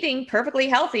can be eating perfectly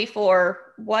healthy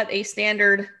for what a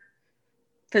standard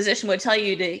physician would tell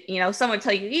you to, someone would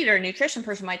tell you to eat, or a nutrition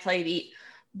person might tell you to eat,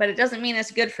 but it doesn't mean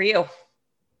it's good for you.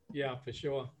 Yeah, for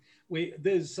sure.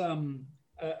 There's a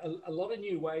lot of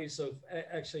new ways of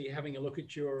actually having a look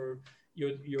at your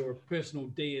personal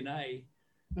DNA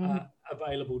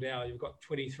available now. You've got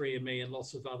 23andMe and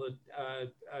lots of other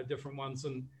different ones.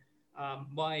 And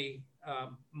my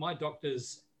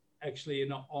doctor's actually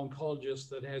an oncologist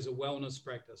that has a wellness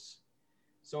practice.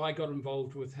 So I got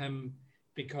involved with him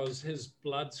because his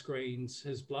blood screens,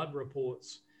 his blood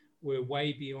reports were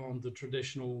way beyond what the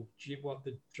traditional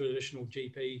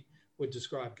GP would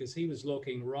describe, because he was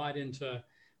looking right into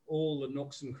all the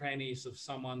nooks and crannies of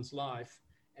someone's life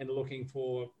and looking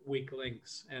for weak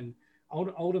links. And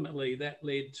ultimately that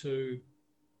led to,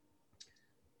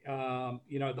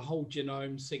 the whole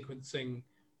genome sequencing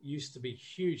used to be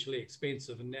hugely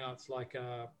expensive, and now it's like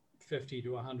a $50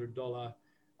 to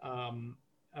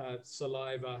 $100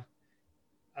 saliva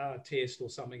test or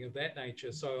something of that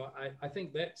nature. So I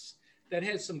think that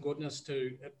has some goodness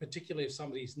to, particularly if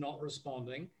somebody's not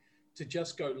responding, to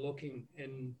just go looking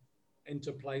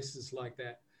into places like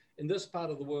that. In this part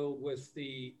of the world with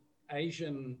the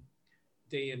Asian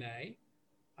DNA,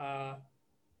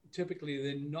 typically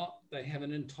they have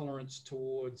an intolerance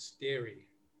towards dairy.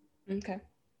 Okay.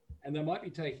 And they might be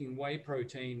taking whey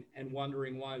protein and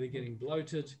wondering why they're getting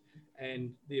bloated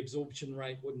and the absorption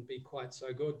rate wouldn't be quite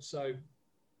so good. So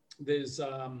there's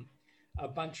a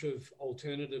bunch of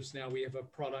alternatives now. We have a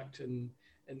product in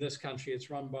this country.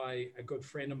 It's run by a good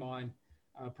friend of mine.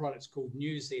 A product's called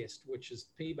New Zest, which is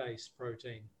pea-based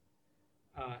protein,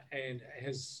 and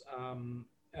has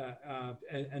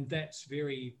and that's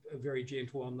very, very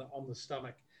gentle on the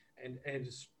stomach, and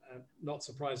not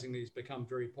surprisingly, has become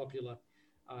very popular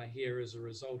here as a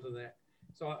result of that.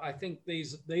 So I think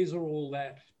these are all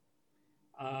that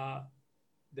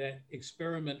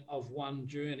experiment of one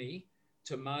journey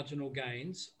to marginal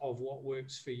gains of what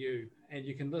works for you. And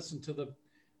you can listen to the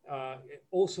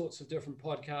all sorts of different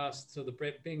podcasts, to the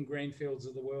Ben Greenfields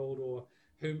of the world, or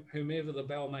whomever the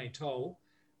bell may toll,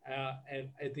 And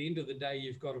at the end of the day,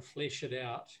 you've got to flesh it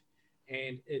out,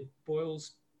 and it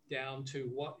boils down to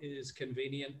what is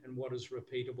convenient and what is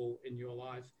repeatable in your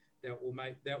life that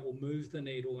will move the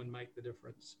needle and make the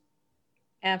difference.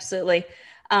 Absolutely.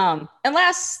 And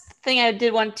last thing I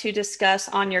did want to discuss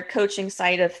on your coaching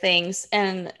side of things,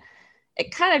 and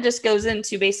it kind of just goes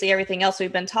into basically everything else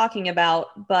we've been talking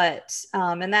about, but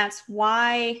and that's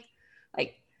why,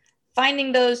 like,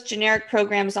 finding those generic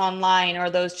programs online or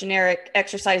those generic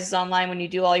exercises online when you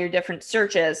do all your different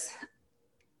searches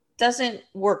doesn't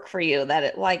work for you. That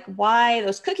it, like, why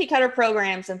those cookie cutter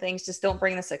programs and things just don't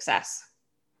bring the success.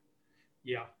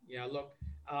 Yeah. Look,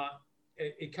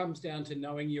 it comes down to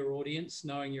knowing your audience,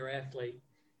 knowing your athlete.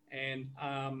 And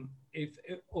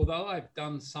although I've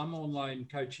done some online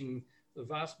coaching, the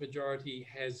vast majority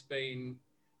has been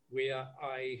where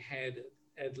I had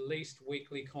at least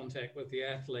weekly contact with the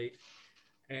athlete.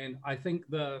 And I think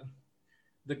the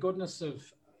goodness of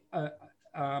a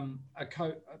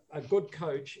good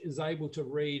coach is able to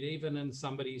read even in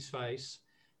somebody's face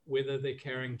whether they're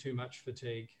carrying too much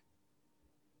fatigue.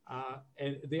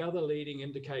 And the other leading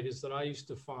indicators that I used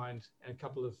to find, a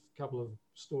couple of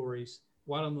stories.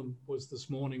 One of them was this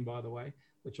morning, by the way,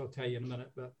 which I'll tell you in a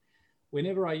minute. But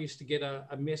whenever I used to get a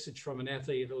message from an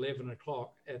athlete at 11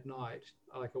 o'clock at night,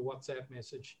 like a WhatsApp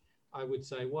message, I would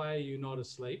say, "Why are you not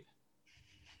asleep?"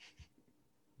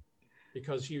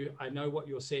 Because I know what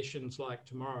your session's like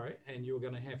tomorrow, and you're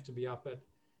going to have to be up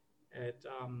at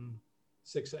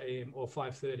 6 a.m. or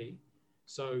 5:30.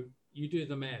 So you do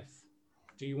the math.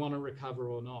 Do you want to recover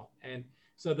or not? And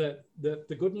so the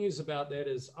good news about that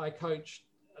is I coached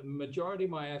a majority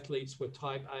of my athletes were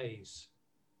type A's.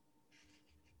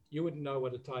 You wouldn't know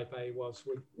what a type A was.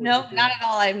 No, not at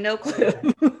all. I have no clue.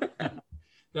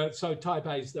 So type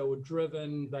A's, they were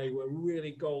driven, they were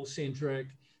really goal-centric,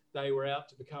 they were out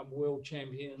to become world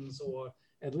champions or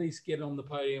at least get on the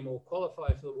podium or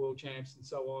qualify for the world champs and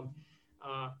so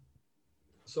on.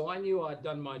 So I knew I'd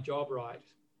done my job right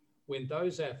when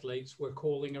those athletes were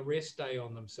calling a rest day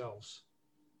on themselves.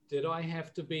 Did I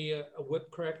have to be a whip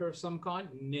cracker of some kind?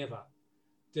 Never.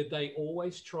 Did they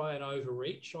always try and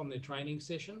overreach on their training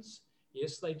sessions?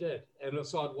 Yes, they did. And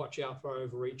so I'd watch out for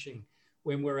overreaching.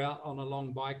 When we're out on a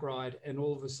long bike ride and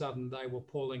all of a sudden they were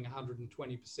pulling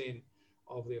 120%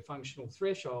 of their functional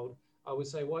threshold, I would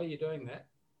say, "Why are you doing that?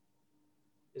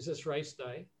 Is this race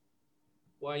day?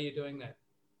 Why are you doing that?"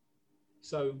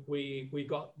 So we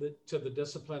got to the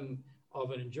discipline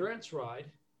of an endurance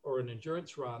ride or an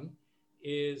endurance run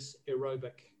is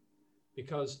aerobic.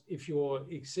 Because if you're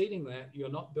exceeding that, you're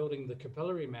not building the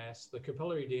capillary mass, the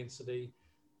capillary density,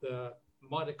 the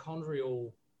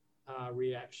mitochondrial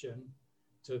reaction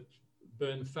to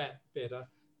burn fat better,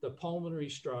 the pulmonary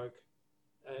stroke,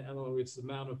 in other words, the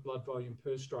amount of blood volume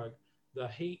per stroke, the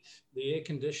heat, the air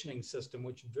conditioning system,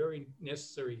 which is very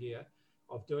necessary here,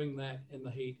 of doing that in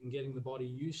the heat and getting the body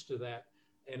used to that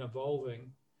and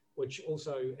evolving, which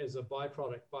also as a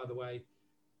byproduct, by the way,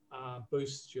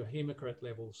 boosts your hematocrit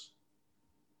levels.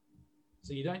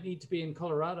 So you don't need to be in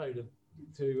Colorado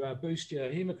to boost your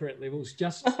hematocrit levels,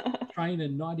 just train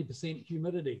in 90%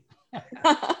 humidity.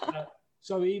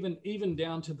 So even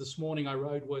down to this morning, I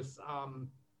rode with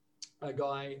a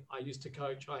guy I used to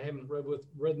coach. I haven't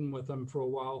ridden with him for a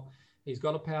while. He's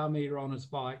got a power meter on his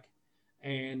bike.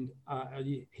 And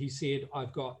he said,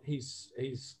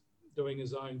 he's doing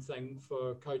his own thing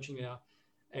for coaching now.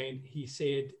 And he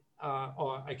said,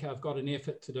 okay, I've got an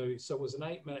effort to do. So it was an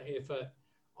 8-minute effort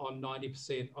on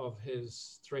 90% of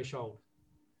his threshold.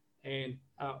 And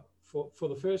for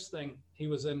the first thing, he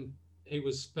was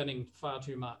spinning far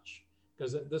too much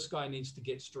because this guy needs to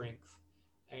get strength.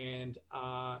 And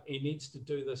he needs to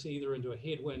do this either into a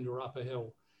headwind or up a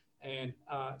hill. And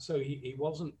so he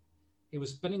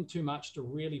was spinning too much to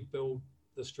really build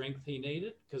the strength he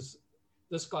needed because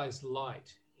this guy's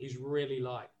light. He's really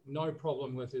light. No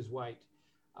problem with his weight,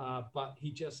 but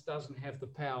he just doesn't have the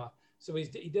power. So he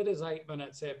did his 8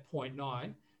 minutes at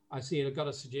 0.9. I said, "I've got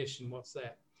a suggestion. What's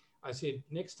that?" I said,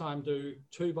 "Next time do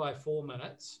 2 by 4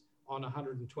 minutes on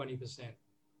 120%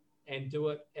 and do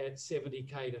it at 70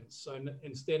 cadence. So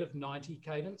instead of 90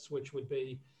 cadence, which would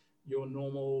be your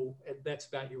normal, that's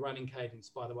about your running cadence,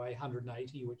 by the way,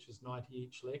 180, which is 90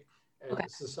 each leg. Okay.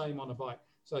 It's the same on a bike.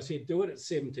 So I said, do it at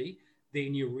 70,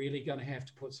 then you're really going to have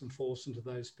to put some force into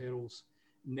those pedals.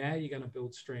 Now you're going to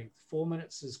build strength. 4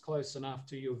 minutes is close enough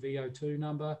to your VO2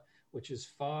 number, which is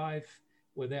 5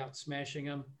 without smashing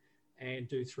them, and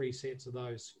do 3 sets of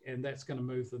those. And that's going to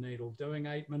move the needle. Doing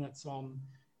 8 minutes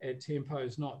at tempo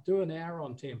is not. Do an hour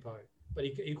on tempo, but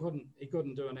he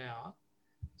couldn't do an hour.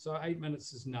 So 8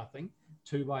 minutes is nothing.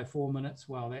 2 by 4 minutes,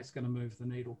 well, that's going to move the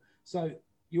needle. So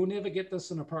You'll never get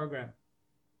this in a program.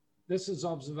 This is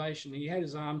observation. He had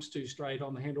his arms too straight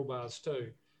on the handlebars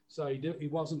too. So he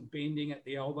wasn't bending at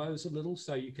the elbows a little,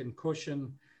 so you can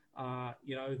cushion,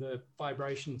 the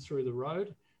vibration through the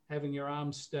road. Having your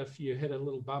arms stiff, you hit a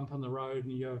little bump on the road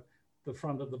and the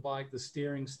front of the bike, the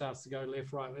steering starts to go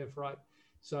left, right, left, right.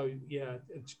 So yeah,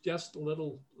 it's just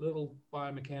little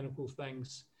biomechanical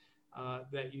things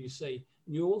that you see.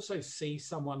 And you also see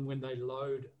someone when they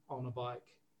load on a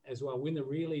bike as well. When they're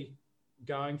really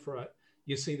going for it,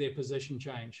 you see their position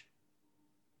change.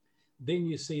 Then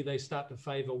you see they start to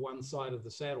favor one side of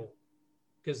the saddle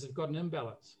because they've got an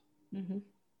imbalance. Mm-hmm.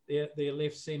 They're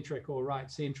left centric or right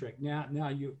centric. Now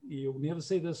you'll never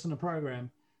see this in a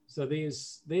program. So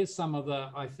there's some of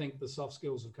I think the soft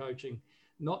skills of coaching,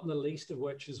 not the least of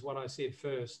which is what I said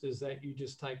first, is that you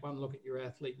just take one look at your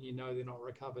athlete and you know they're not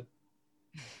recovered.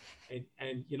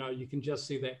 and you can just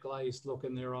see that glazed look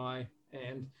in their eye,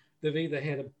 and they've either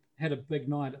had a big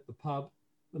night at the pub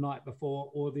the night before,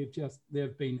 or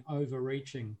they've been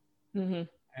overreaching. Mm-hmm.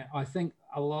 I think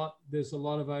there's a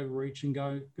lot of overreaching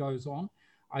goes on.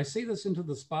 I see this into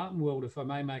the Spartan world, if I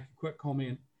may make a quick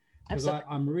comment, because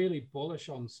I'm really bullish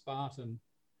on Spartan.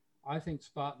 I think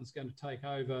Spartan's going to take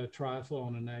over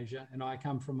triathlon in Asia, and I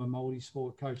come from a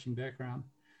multi-sport coaching background.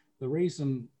 The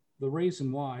reason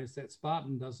why is that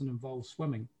Spartan doesn't involve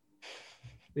swimming.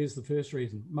 There's the first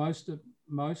reason.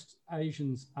 Most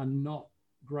Asians are not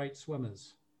great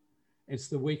swimmers. It's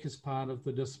the weakest part of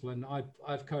the discipline.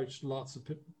 I've coached lots of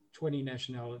 20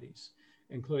 nationalities,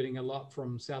 including a lot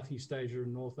from Southeast Asia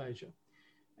and North Asia.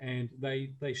 And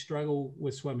they struggle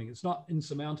with swimming. It's not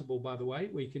insurmountable, by the way.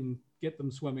 We can get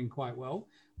them swimming quite well,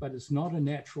 but it's not a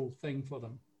natural thing for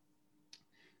them.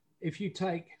 If you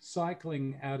take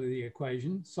cycling out of the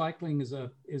equation, cycling is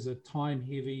a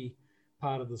time-heavy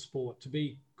part of the sport. To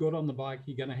be good on the bike,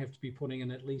 you're going to have to be putting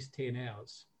in at least 10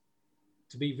 hours.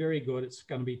 To be very good, it's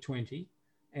going to be 20.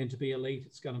 And to be elite,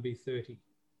 it's going to be 30.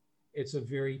 It's a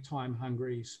very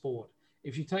time-hungry sport.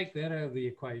 If you take that out of the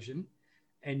equation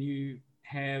and you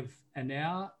have an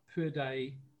hour per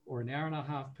day or an hour and a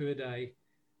half per day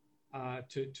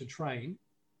to train,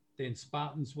 then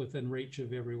Spartan's within reach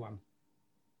of everyone.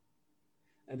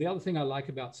 And the other thing I like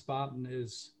about Spartan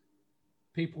is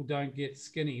people don't get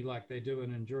skinny like they do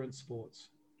in endurance sports.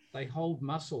 They hold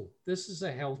muscle. This is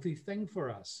a healthy thing for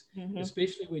us, mm-hmm.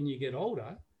 especially when you get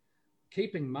older.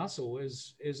 Keeping muscle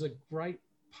is a great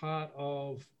part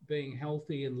of being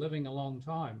healthy and living a long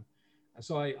time.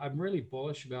 So I'm really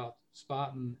bullish about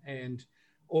Spartan. And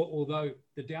although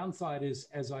the downside is,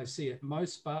 as I see it,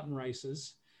 most Spartan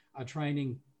races are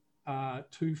training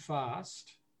too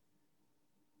fast,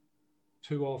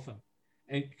 too often.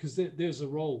 And because there's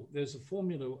a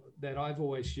formula that I've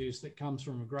always used that comes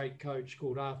from a great coach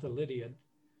called Arthur Lydiard,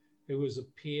 who was a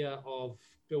peer of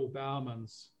Bill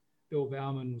Bowerman's. Bill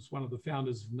Bowerman was one of the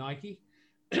founders of Nike.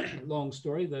 Long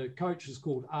story. The coach is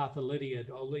called Arthur Lydiard.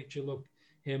 I'll let you look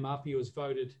him up. He was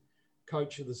voted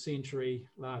coach of the century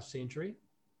last century.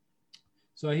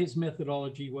 So his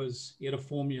methodology was, he had a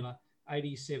formula,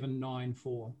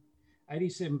 87-9-4.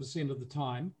 87% of the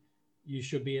time, you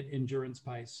should be at endurance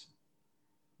pace.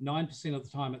 9% of the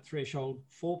time at threshold,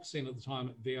 4% of the time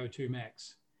at VO2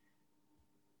 max.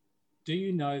 Do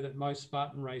you know that most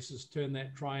Spartan races turn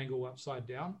that triangle upside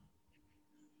down?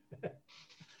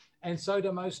 And so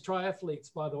do most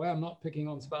triathletes, by the way. I'm not picking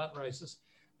on Spartan races,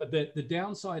 but the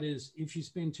downside is if you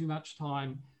spend too much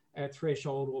time at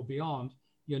threshold or beyond,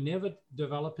 you're never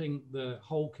developing the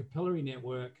whole capillary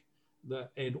network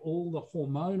and all the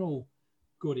hormonal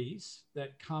goodies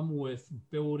that come with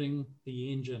building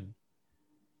the engine.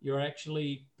 You're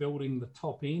actually building the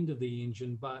top end of the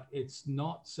engine, but it's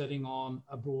not sitting on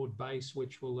a broad base,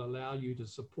 which will allow you to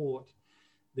support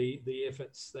the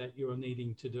efforts that you're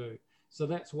needing to do. So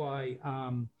that's why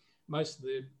most of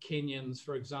the Kenyans,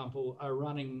 for example, are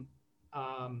running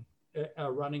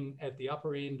at the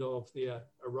upper end of their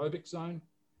aerobic zone.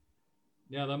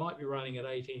 Now, they might be running at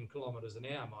 18 kilometers an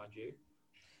hour, mind you,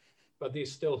 but they're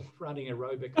still running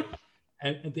aerobically.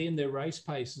 And then their race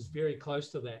pace is very close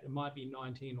to that. It might be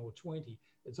 19 or 20.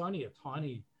 It's only a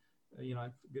tiny,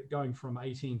 going from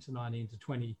 18 to 19 to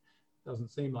 20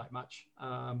 doesn't seem like much.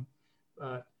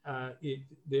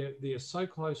 They're so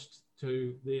close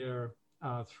to their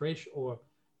thresh or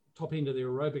top end of their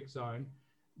aerobic zone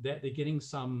that they're getting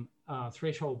some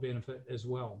threshold benefit as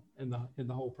well in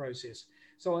the whole process.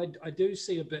 So I do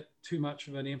see a bit too much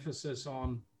of an emphasis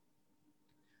on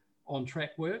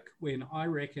track work, when I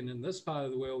reckon in this part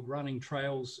of the world, running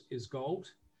trails is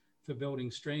gold for building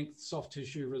strength, soft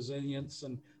tissue resilience,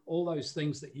 and all those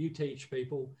things that you teach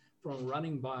people from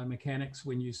running biomechanics.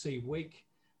 When you see weak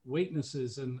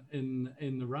weaknesses in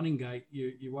the running gait,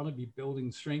 you want to be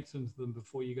building strength into them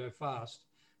before you go fast,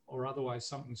 or otherwise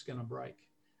something's going to break.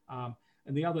 And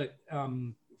the other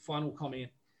final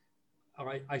comment,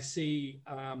 I see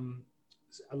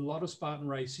a lot of Spartan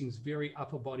racing is very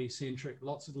upper body centric,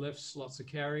 lots of lifts, lots of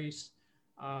carries,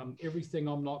 everything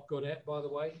I'm not good at, by the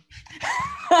way.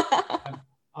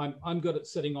 I'm good at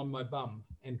sitting on my bum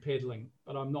and pedaling,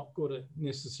 but I'm not good at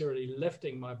necessarily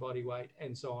lifting my body weight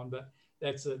and so on. But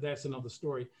that's another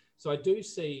story. So I do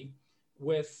see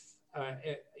with,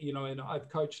 and I've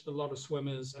coached a lot of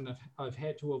swimmers, and I've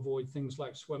had to avoid things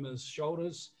like swimmers'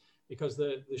 shoulders, because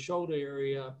the shoulder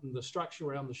area and the structure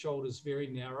around the shoulder is very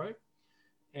narrow.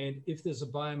 And if there's a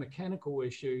biomechanical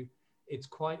issue, it's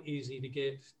quite easy to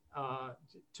get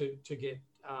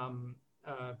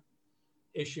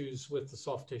issues with the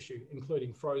soft tissue,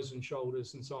 including frozen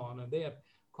shoulders and so on. And they're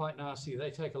quite nasty.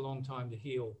 They take a long time to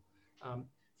heal.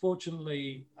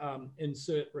 Fortunately,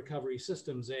 insert recovery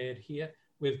systems ad here.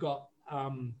 We've got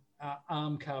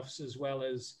arm cuffs as well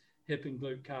as hip and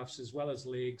glute cuffs, as well as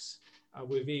legs.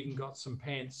 We've even got some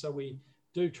pants. So we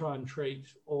do try and treat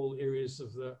all areas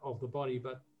of the body,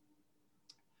 but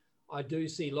I do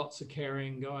see lots of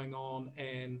carrying going on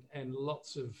and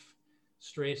lots of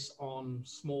stress on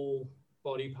small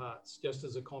body parts, just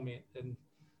as a comment. And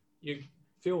you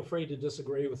feel free to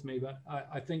disagree with me, but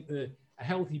I think a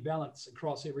healthy balance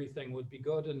across everything would be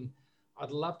good. And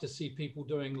I'd love to see people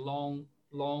doing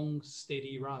long,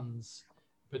 steady runs,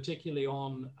 particularly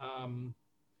on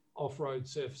off-road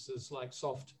surfaces like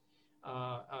soft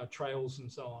trails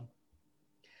and so on.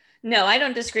 No, I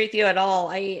don't disagree with you at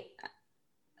all.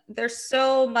 There's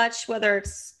so much, whether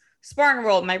it's Spartan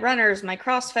World, my runners, my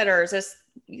CrossFitters,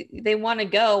 they want to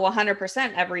go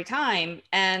 100% every time.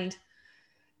 And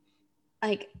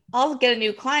like, I'll get a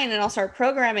new client and I'll start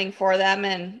programming for them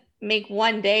and make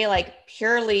one day like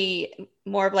purely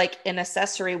more of like an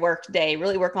accessory work day,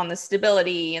 really work on the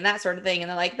stability and that sort of thing. And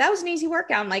they're like, that was an easy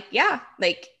workout. I'm like, yeah,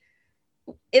 like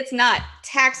it's not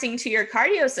taxing to your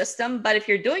cardio system, but if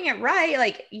you're doing it right,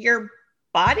 like your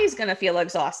body's going to feel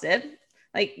exhausted.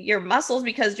 Like your muscles,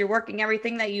 because you're working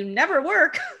everything that you never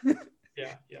work,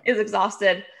 is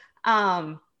exhausted.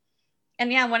 And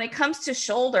yeah, when it comes to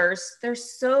shoulders,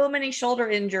 there's so many shoulder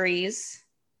injuries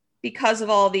because of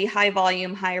all the high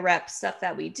volume, high rep stuff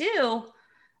that we do.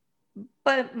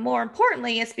 But more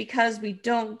importantly, it's because we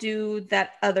don't do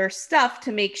that other stuff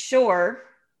to make sure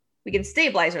we can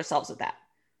stabilize ourselves with that.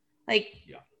 Like,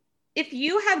 if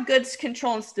you have good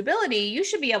control and stability, you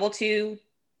should be able to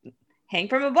hang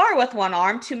from a bar with one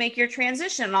arm to make your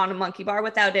transition on a monkey bar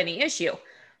without any issue.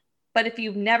 But if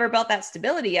you've never built that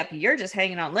stability up, you're just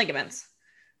hanging on ligaments.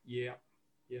 Yeah.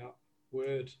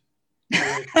 Word.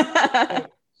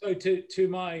 So to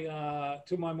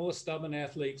my more stubborn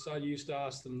athletes, I used to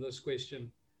ask them this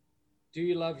question: do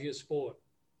you love your sport?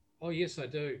 Oh, yes, I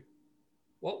do.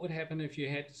 What would happen if you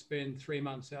had to spend 3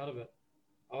 months out of it?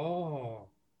 Oh,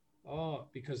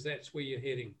 because that's where you're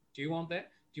heading. Do you want that?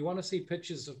 Do you want to see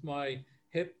pictures of my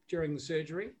hip during the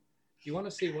surgery? Do you want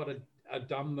to see what a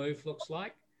dumb move looks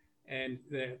like? And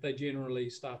they generally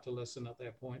start to listen at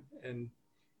that point. And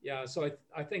yeah, so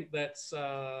I think that's,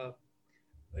 I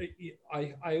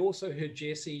also heard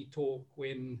Jessie talk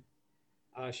when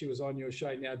she was on your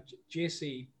show. Now,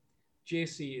 Jessie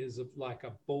is like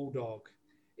a bulldog.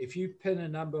 If you pin a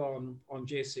number on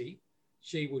Jessie,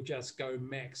 she will just go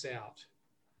max out.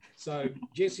 So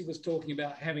Jessie was talking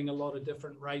about having a lot of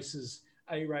different races,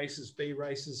 A races, B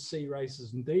races, C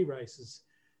races, and D races.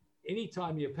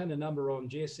 Anytime you pin a number on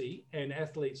Jessie, and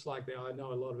athletes like that, I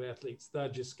know a lot of athletes, they're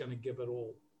just going to give it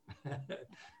all.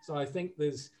 So I think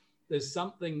there's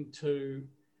something to,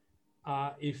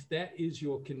 if that is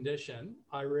your condition,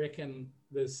 I reckon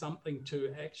there's something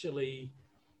to actually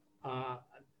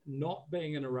not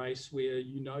being in a race where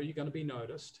you know you're going to be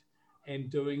noticed,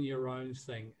 and doing your own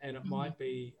thing. And it might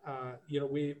be,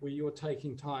 where you're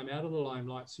taking time out of the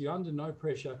limelight. So you're under no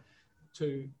pressure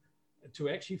to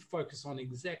actually focus on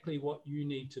exactly what you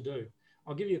need to do.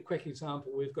 I'll give you a quick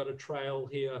example. We've got a trail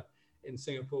here in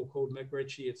Singapore called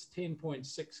McRitchie. It's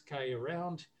 10.6K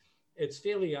around. It's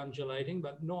fairly undulating,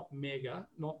 but not mega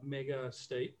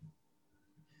steep.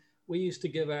 We used to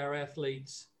give our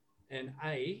athletes an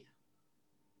A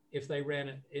if they ran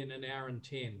it in an hour and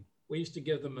 10. We used to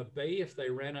give them a B if they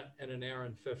ran it in an hour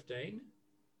and 15,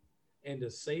 and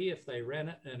a C if they ran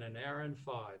it in an hour and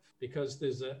 5, because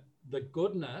the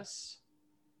goodness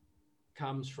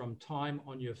comes from time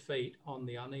on your feet on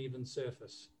the uneven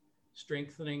surface,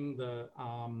 strengthening the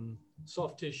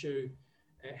soft tissue,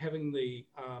 having the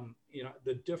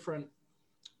different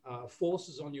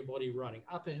forces on your body running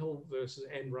up a hill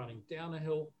and running down a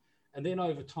hill. And then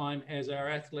over time, as our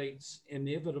athletes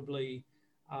inevitably,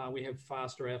 we have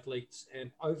faster athletes, and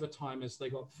over time, as they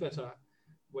got fitter,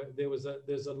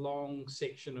 there's a long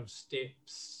section of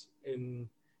steps in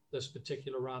this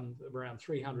particular run, around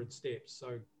 300 steps.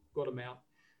 So good amount.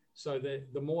 So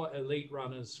the more elite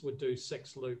runners would do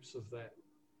 6 loops of that.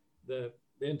 The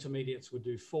intermediates would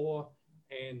do 4,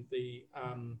 and the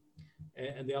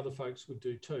other folks would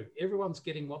do 2. Everyone's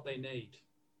getting what they need.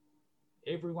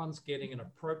 Everyone's getting an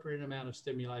appropriate amount of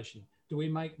stimulation. Do we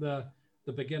make the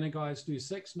beginner guys do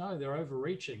 6? No, they're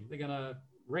overreaching. They're going to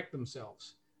wreck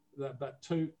themselves. But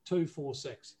 2, 4,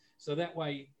 6. So that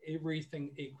way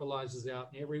everything equalizes out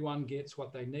and everyone gets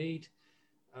what they need.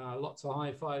 Lots of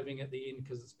high-fiving at the end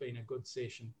because it's been a good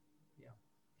session. Yeah.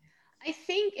 I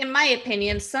think, in my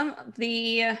opinion, some of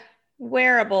the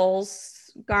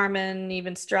wearables, Garmin,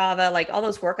 even Strava, like all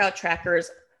those workout trackers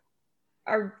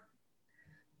are,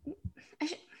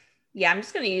 I'm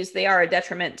just going to use, they are a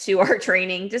detriment to our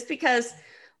training, just because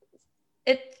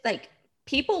it's like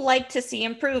people like to see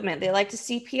improvement. They like to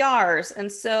see PRs.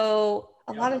 And so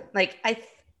a lot of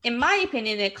in my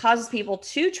opinion, it causes people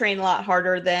to train a lot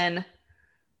harder than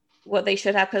what they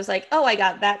should have. Cause like, oh, I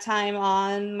got that time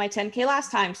on my 10K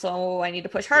last time, so I need to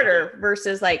push harder,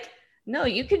 versus like, no,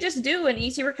 you could just do an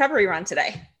easy recovery run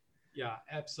today. Yeah,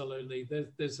 absolutely.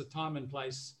 There's a time and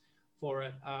place for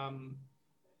it.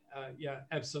 Yeah,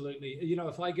 absolutely. You know,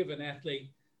 if I give an athlete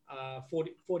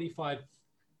 45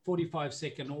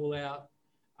 second all out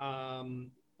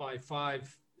by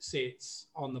 5 sets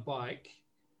on the bike,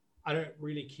 I don't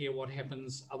really care what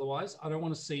happens otherwise. I don't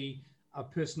want to see a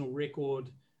personal record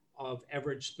of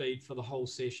average speed for the whole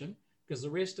session, because the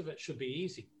rest of it should be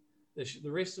easy.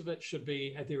 The rest of it should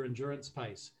be at their endurance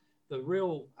pace.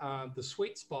 The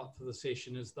sweet spot for the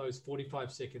session is those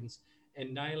 45 seconds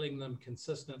and nailing them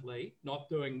consistently, not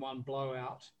doing one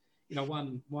blowout,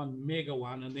 one mega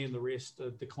one, and then the rest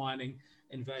are declining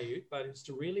in value. But it's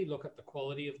to really look at the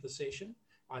quality of the session.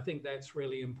 I think that's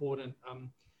really important.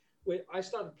 I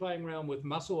started playing around with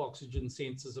muscle oxygen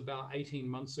sensors about 18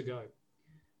 months ago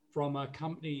from a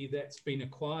company that's been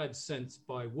acquired since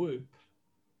by Whoop.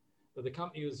 But the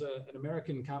company was an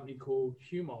American company called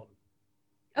Humon.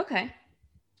 Okay.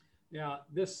 Now,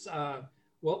 this,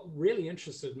 what really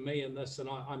interested me in this, and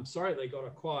I'm sorry they got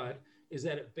acquired, is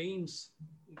that it beams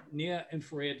near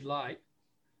infrared light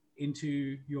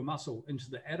into your muscle, into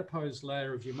the adipose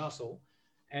layer of your muscle,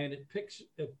 and it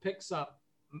picks up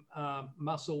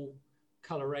muscle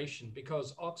coloration,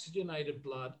 because oxygenated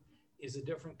blood is a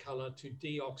different color to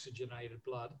deoxygenated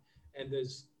blood, and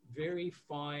there's very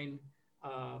fine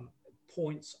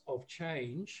points of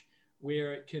change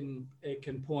where it can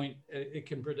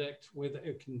predict whether,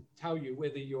 it can tell you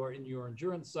whether you're in your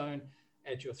endurance zone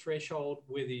at your threshold,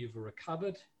 whether you've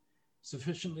recovered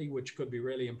sufficiently, which could be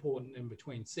really important in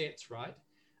between sets, right?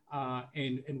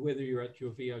 And whether you're at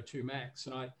your VO2 max.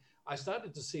 And I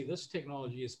started to see this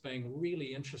technology as being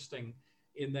really interesting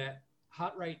in that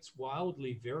heart rate's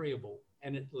wildly variable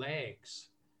and it lags.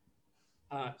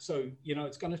 So,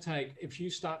 it's going to take, if you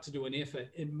start to do an effort,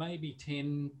 it may be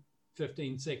 10,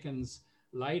 15 seconds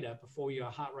later before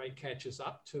your heart rate catches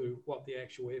up to what the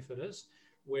actual effort is.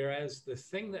 Whereas the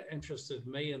thing that interested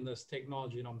me in this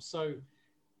technology, and I'm so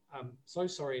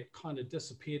sorry it kind of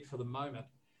disappeared for the moment,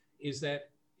 is that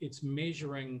it's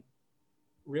measuring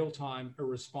real-time a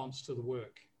response to the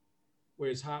work.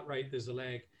 Whereas heart rate, there's a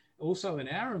lag. Also in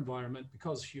our environment,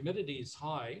 because humidity is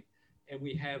high and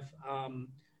we have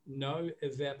no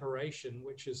evaporation,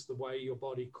 which is the way your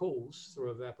body cools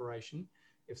through evaporation.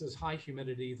 If there's high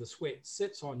humidity, the sweat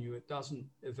sits on you, it doesn't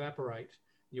evaporate.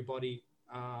 Your body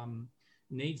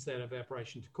needs that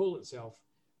evaporation to cool itself.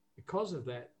 Because of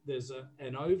that, there's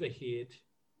an overhead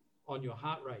on your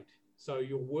heart rate. So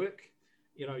your work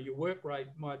rate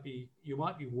you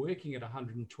might be working at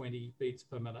 120 beats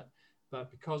per minute, but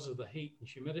because of the heat and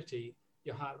humidity,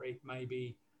 your heart rate may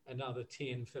be another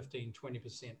 10, 15,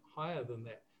 20% higher than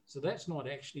that. So that's not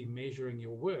actually measuring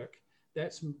your work.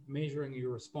 That's measuring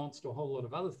your response to a whole lot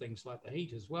of other things like the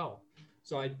heat as well.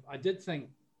 So I did think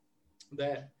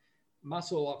that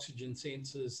muscle oxygen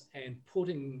sensors and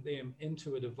putting them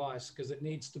into a device, because it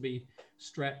needs to be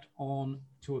strapped on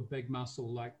to a big muscle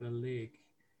like the leg,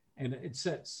 and it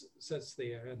sits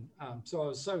there. And so I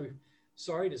was so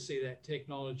sorry to see that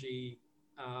technology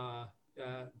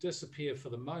disappear for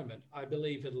the moment. I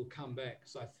believe it'll come back.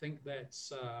 So I think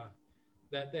that's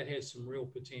that has some real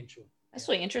potential. That's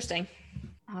really interesting.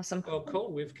 Awesome. Well,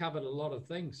 cool. We've covered a lot of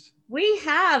things. We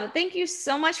have. Thank you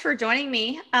so much for joining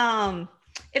me.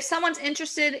 If someone's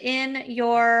interested in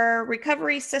your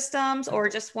recovery systems or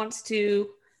just wants to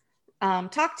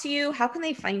talk to you, how can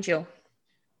they find you?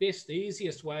 The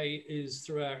easiest way is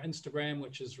through our Instagram,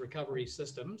 which is Recovery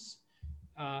Systems.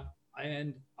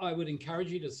 And I would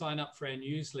encourage you to sign up for our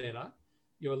newsletter,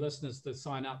 your listeners to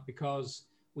sign up, because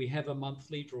we have a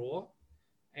monthly draw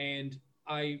and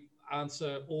I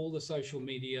answer all the social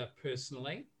media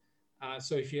personally.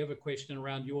 So if you have a question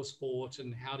around your sport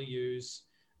and how to use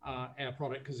our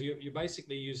product, because you're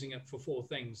basically using it for four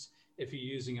things if you're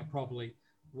using it properly: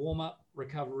 warm up,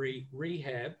 recovery,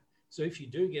 rehab. So if you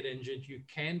do get injured, you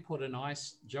can put an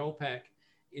ice gel pack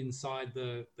inside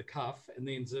the cuff and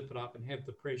then zip it up and have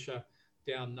the pressure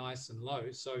down nice and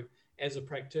low. So as a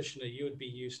practitioner, you would be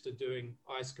used to doing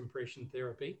ice compression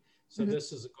therapy. So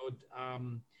this is a good,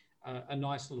 a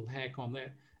nice little hack on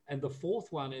that. And the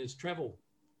fourth one is travel.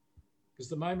 Because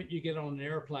the moment you get on an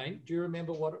airplane, do you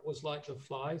remember what it was like to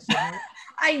fly somewhere?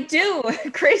 I do.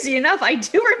 Crazy enough, I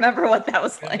do remember what that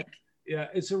was like. Yeah,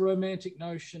 it's a romantic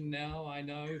notion now, I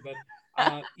know, but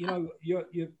you know,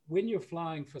 when you're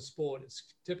flying for sport,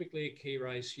 it's typically a key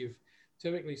race you've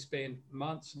typically spent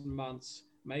months and months,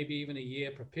 maybe even a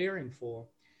year preparing for,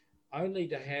 only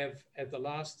to have at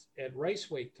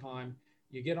race week time,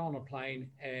 you get on a plane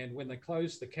and when they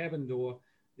close the cabin door,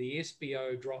 the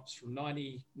SBO drops from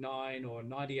 99 or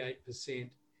 98%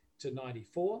 to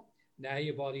 94. Now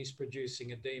your body's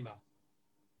producing edema.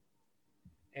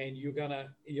 And you're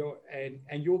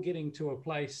getting to a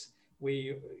place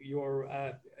where you're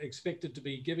expected to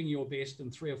be giving your best in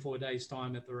 3 or 4 days'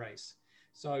 time at the race.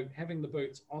 So having the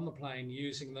boots on the plane,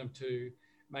 using them to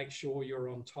make sure you're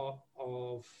on top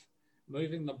of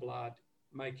moving the blood,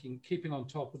 keeping on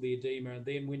top of the edema, and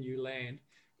then when you land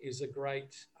is a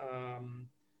great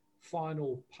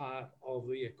final part of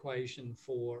the equation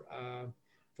from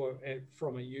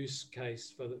a use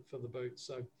case for the boots.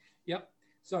 So, yep.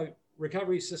 So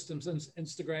Recovery Systems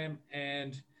Instagram,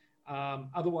 and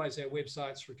otherwise our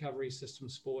website's Recovery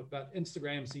Systems Sport, but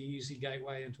Instagram's the easy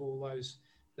gateway into all those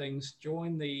things.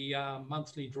 Join the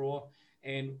monthly draw,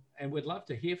 and we'd love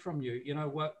to hear from you. You know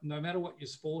what? No matter what your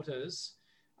sport is,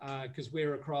 because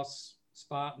we're across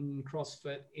Spartan,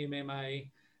 CrossFit,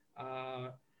 MMA,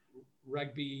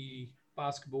 rugby,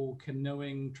 basketball,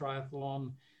 canoeing,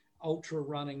 triathlon, ultra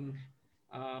running.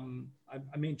 I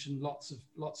mentioned lots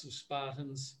of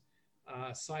Spartans,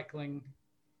 cycling,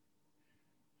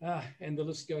 and the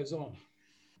list goes on.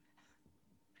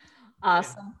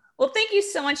 Awesome. Yeah. Well, thank you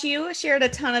so much. You shared a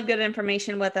ton of good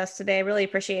information with us today. I really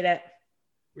appreciate it.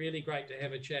 Really great to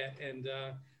have a chat, and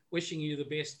wishing you the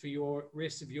best for your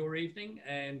rest of your evening,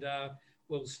 and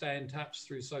we'll stay in touch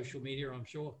through social media, I'm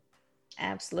sure.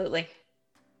 Absolutely.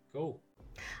 Cool.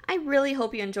 I really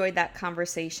hope you enjoyed that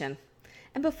conversation.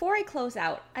 And before I close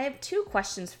out, I have 2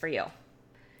 questions for you.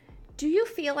 Do you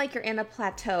feel like you're in a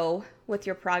plateau with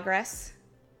your progress?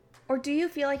 Or do you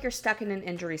feel like you're stuck in an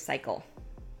injury cycle?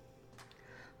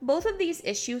 Both of these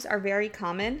issues are very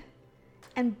common,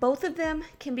 and both of them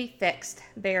can be fixed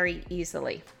very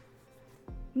easily.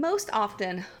 Most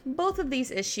often, both of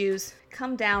these issues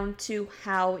come down to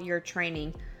how you're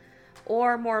training,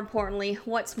 or more importantly,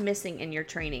 what's missing in your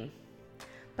training.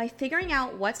 By figuring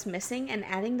out what's missing and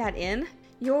adding that in,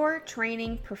 your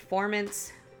training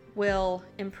performance will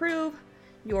improve,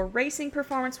 your racing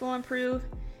performance will improve,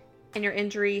 and your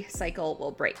injury cycle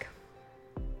will break.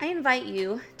 I invite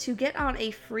you to get on a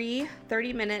free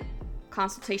 30-minute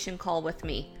consultation call with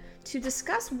me to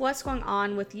discuss what's going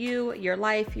on with you, your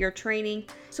life, your training,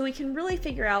 so we can really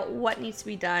figure out what needs to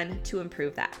be done to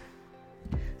improve that.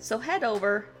 So head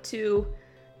over to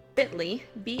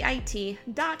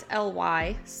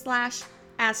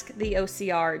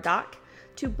bit.ly/asktheocrdoc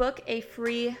to book a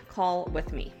free call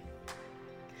with me.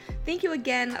 Thank you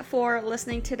again for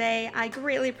listening today. I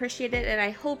greatly appreciate it, and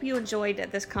I hope you enjoyed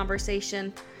this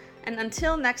conversation. And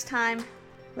until next time,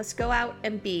 let's go out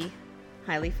and be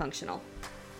highly functional.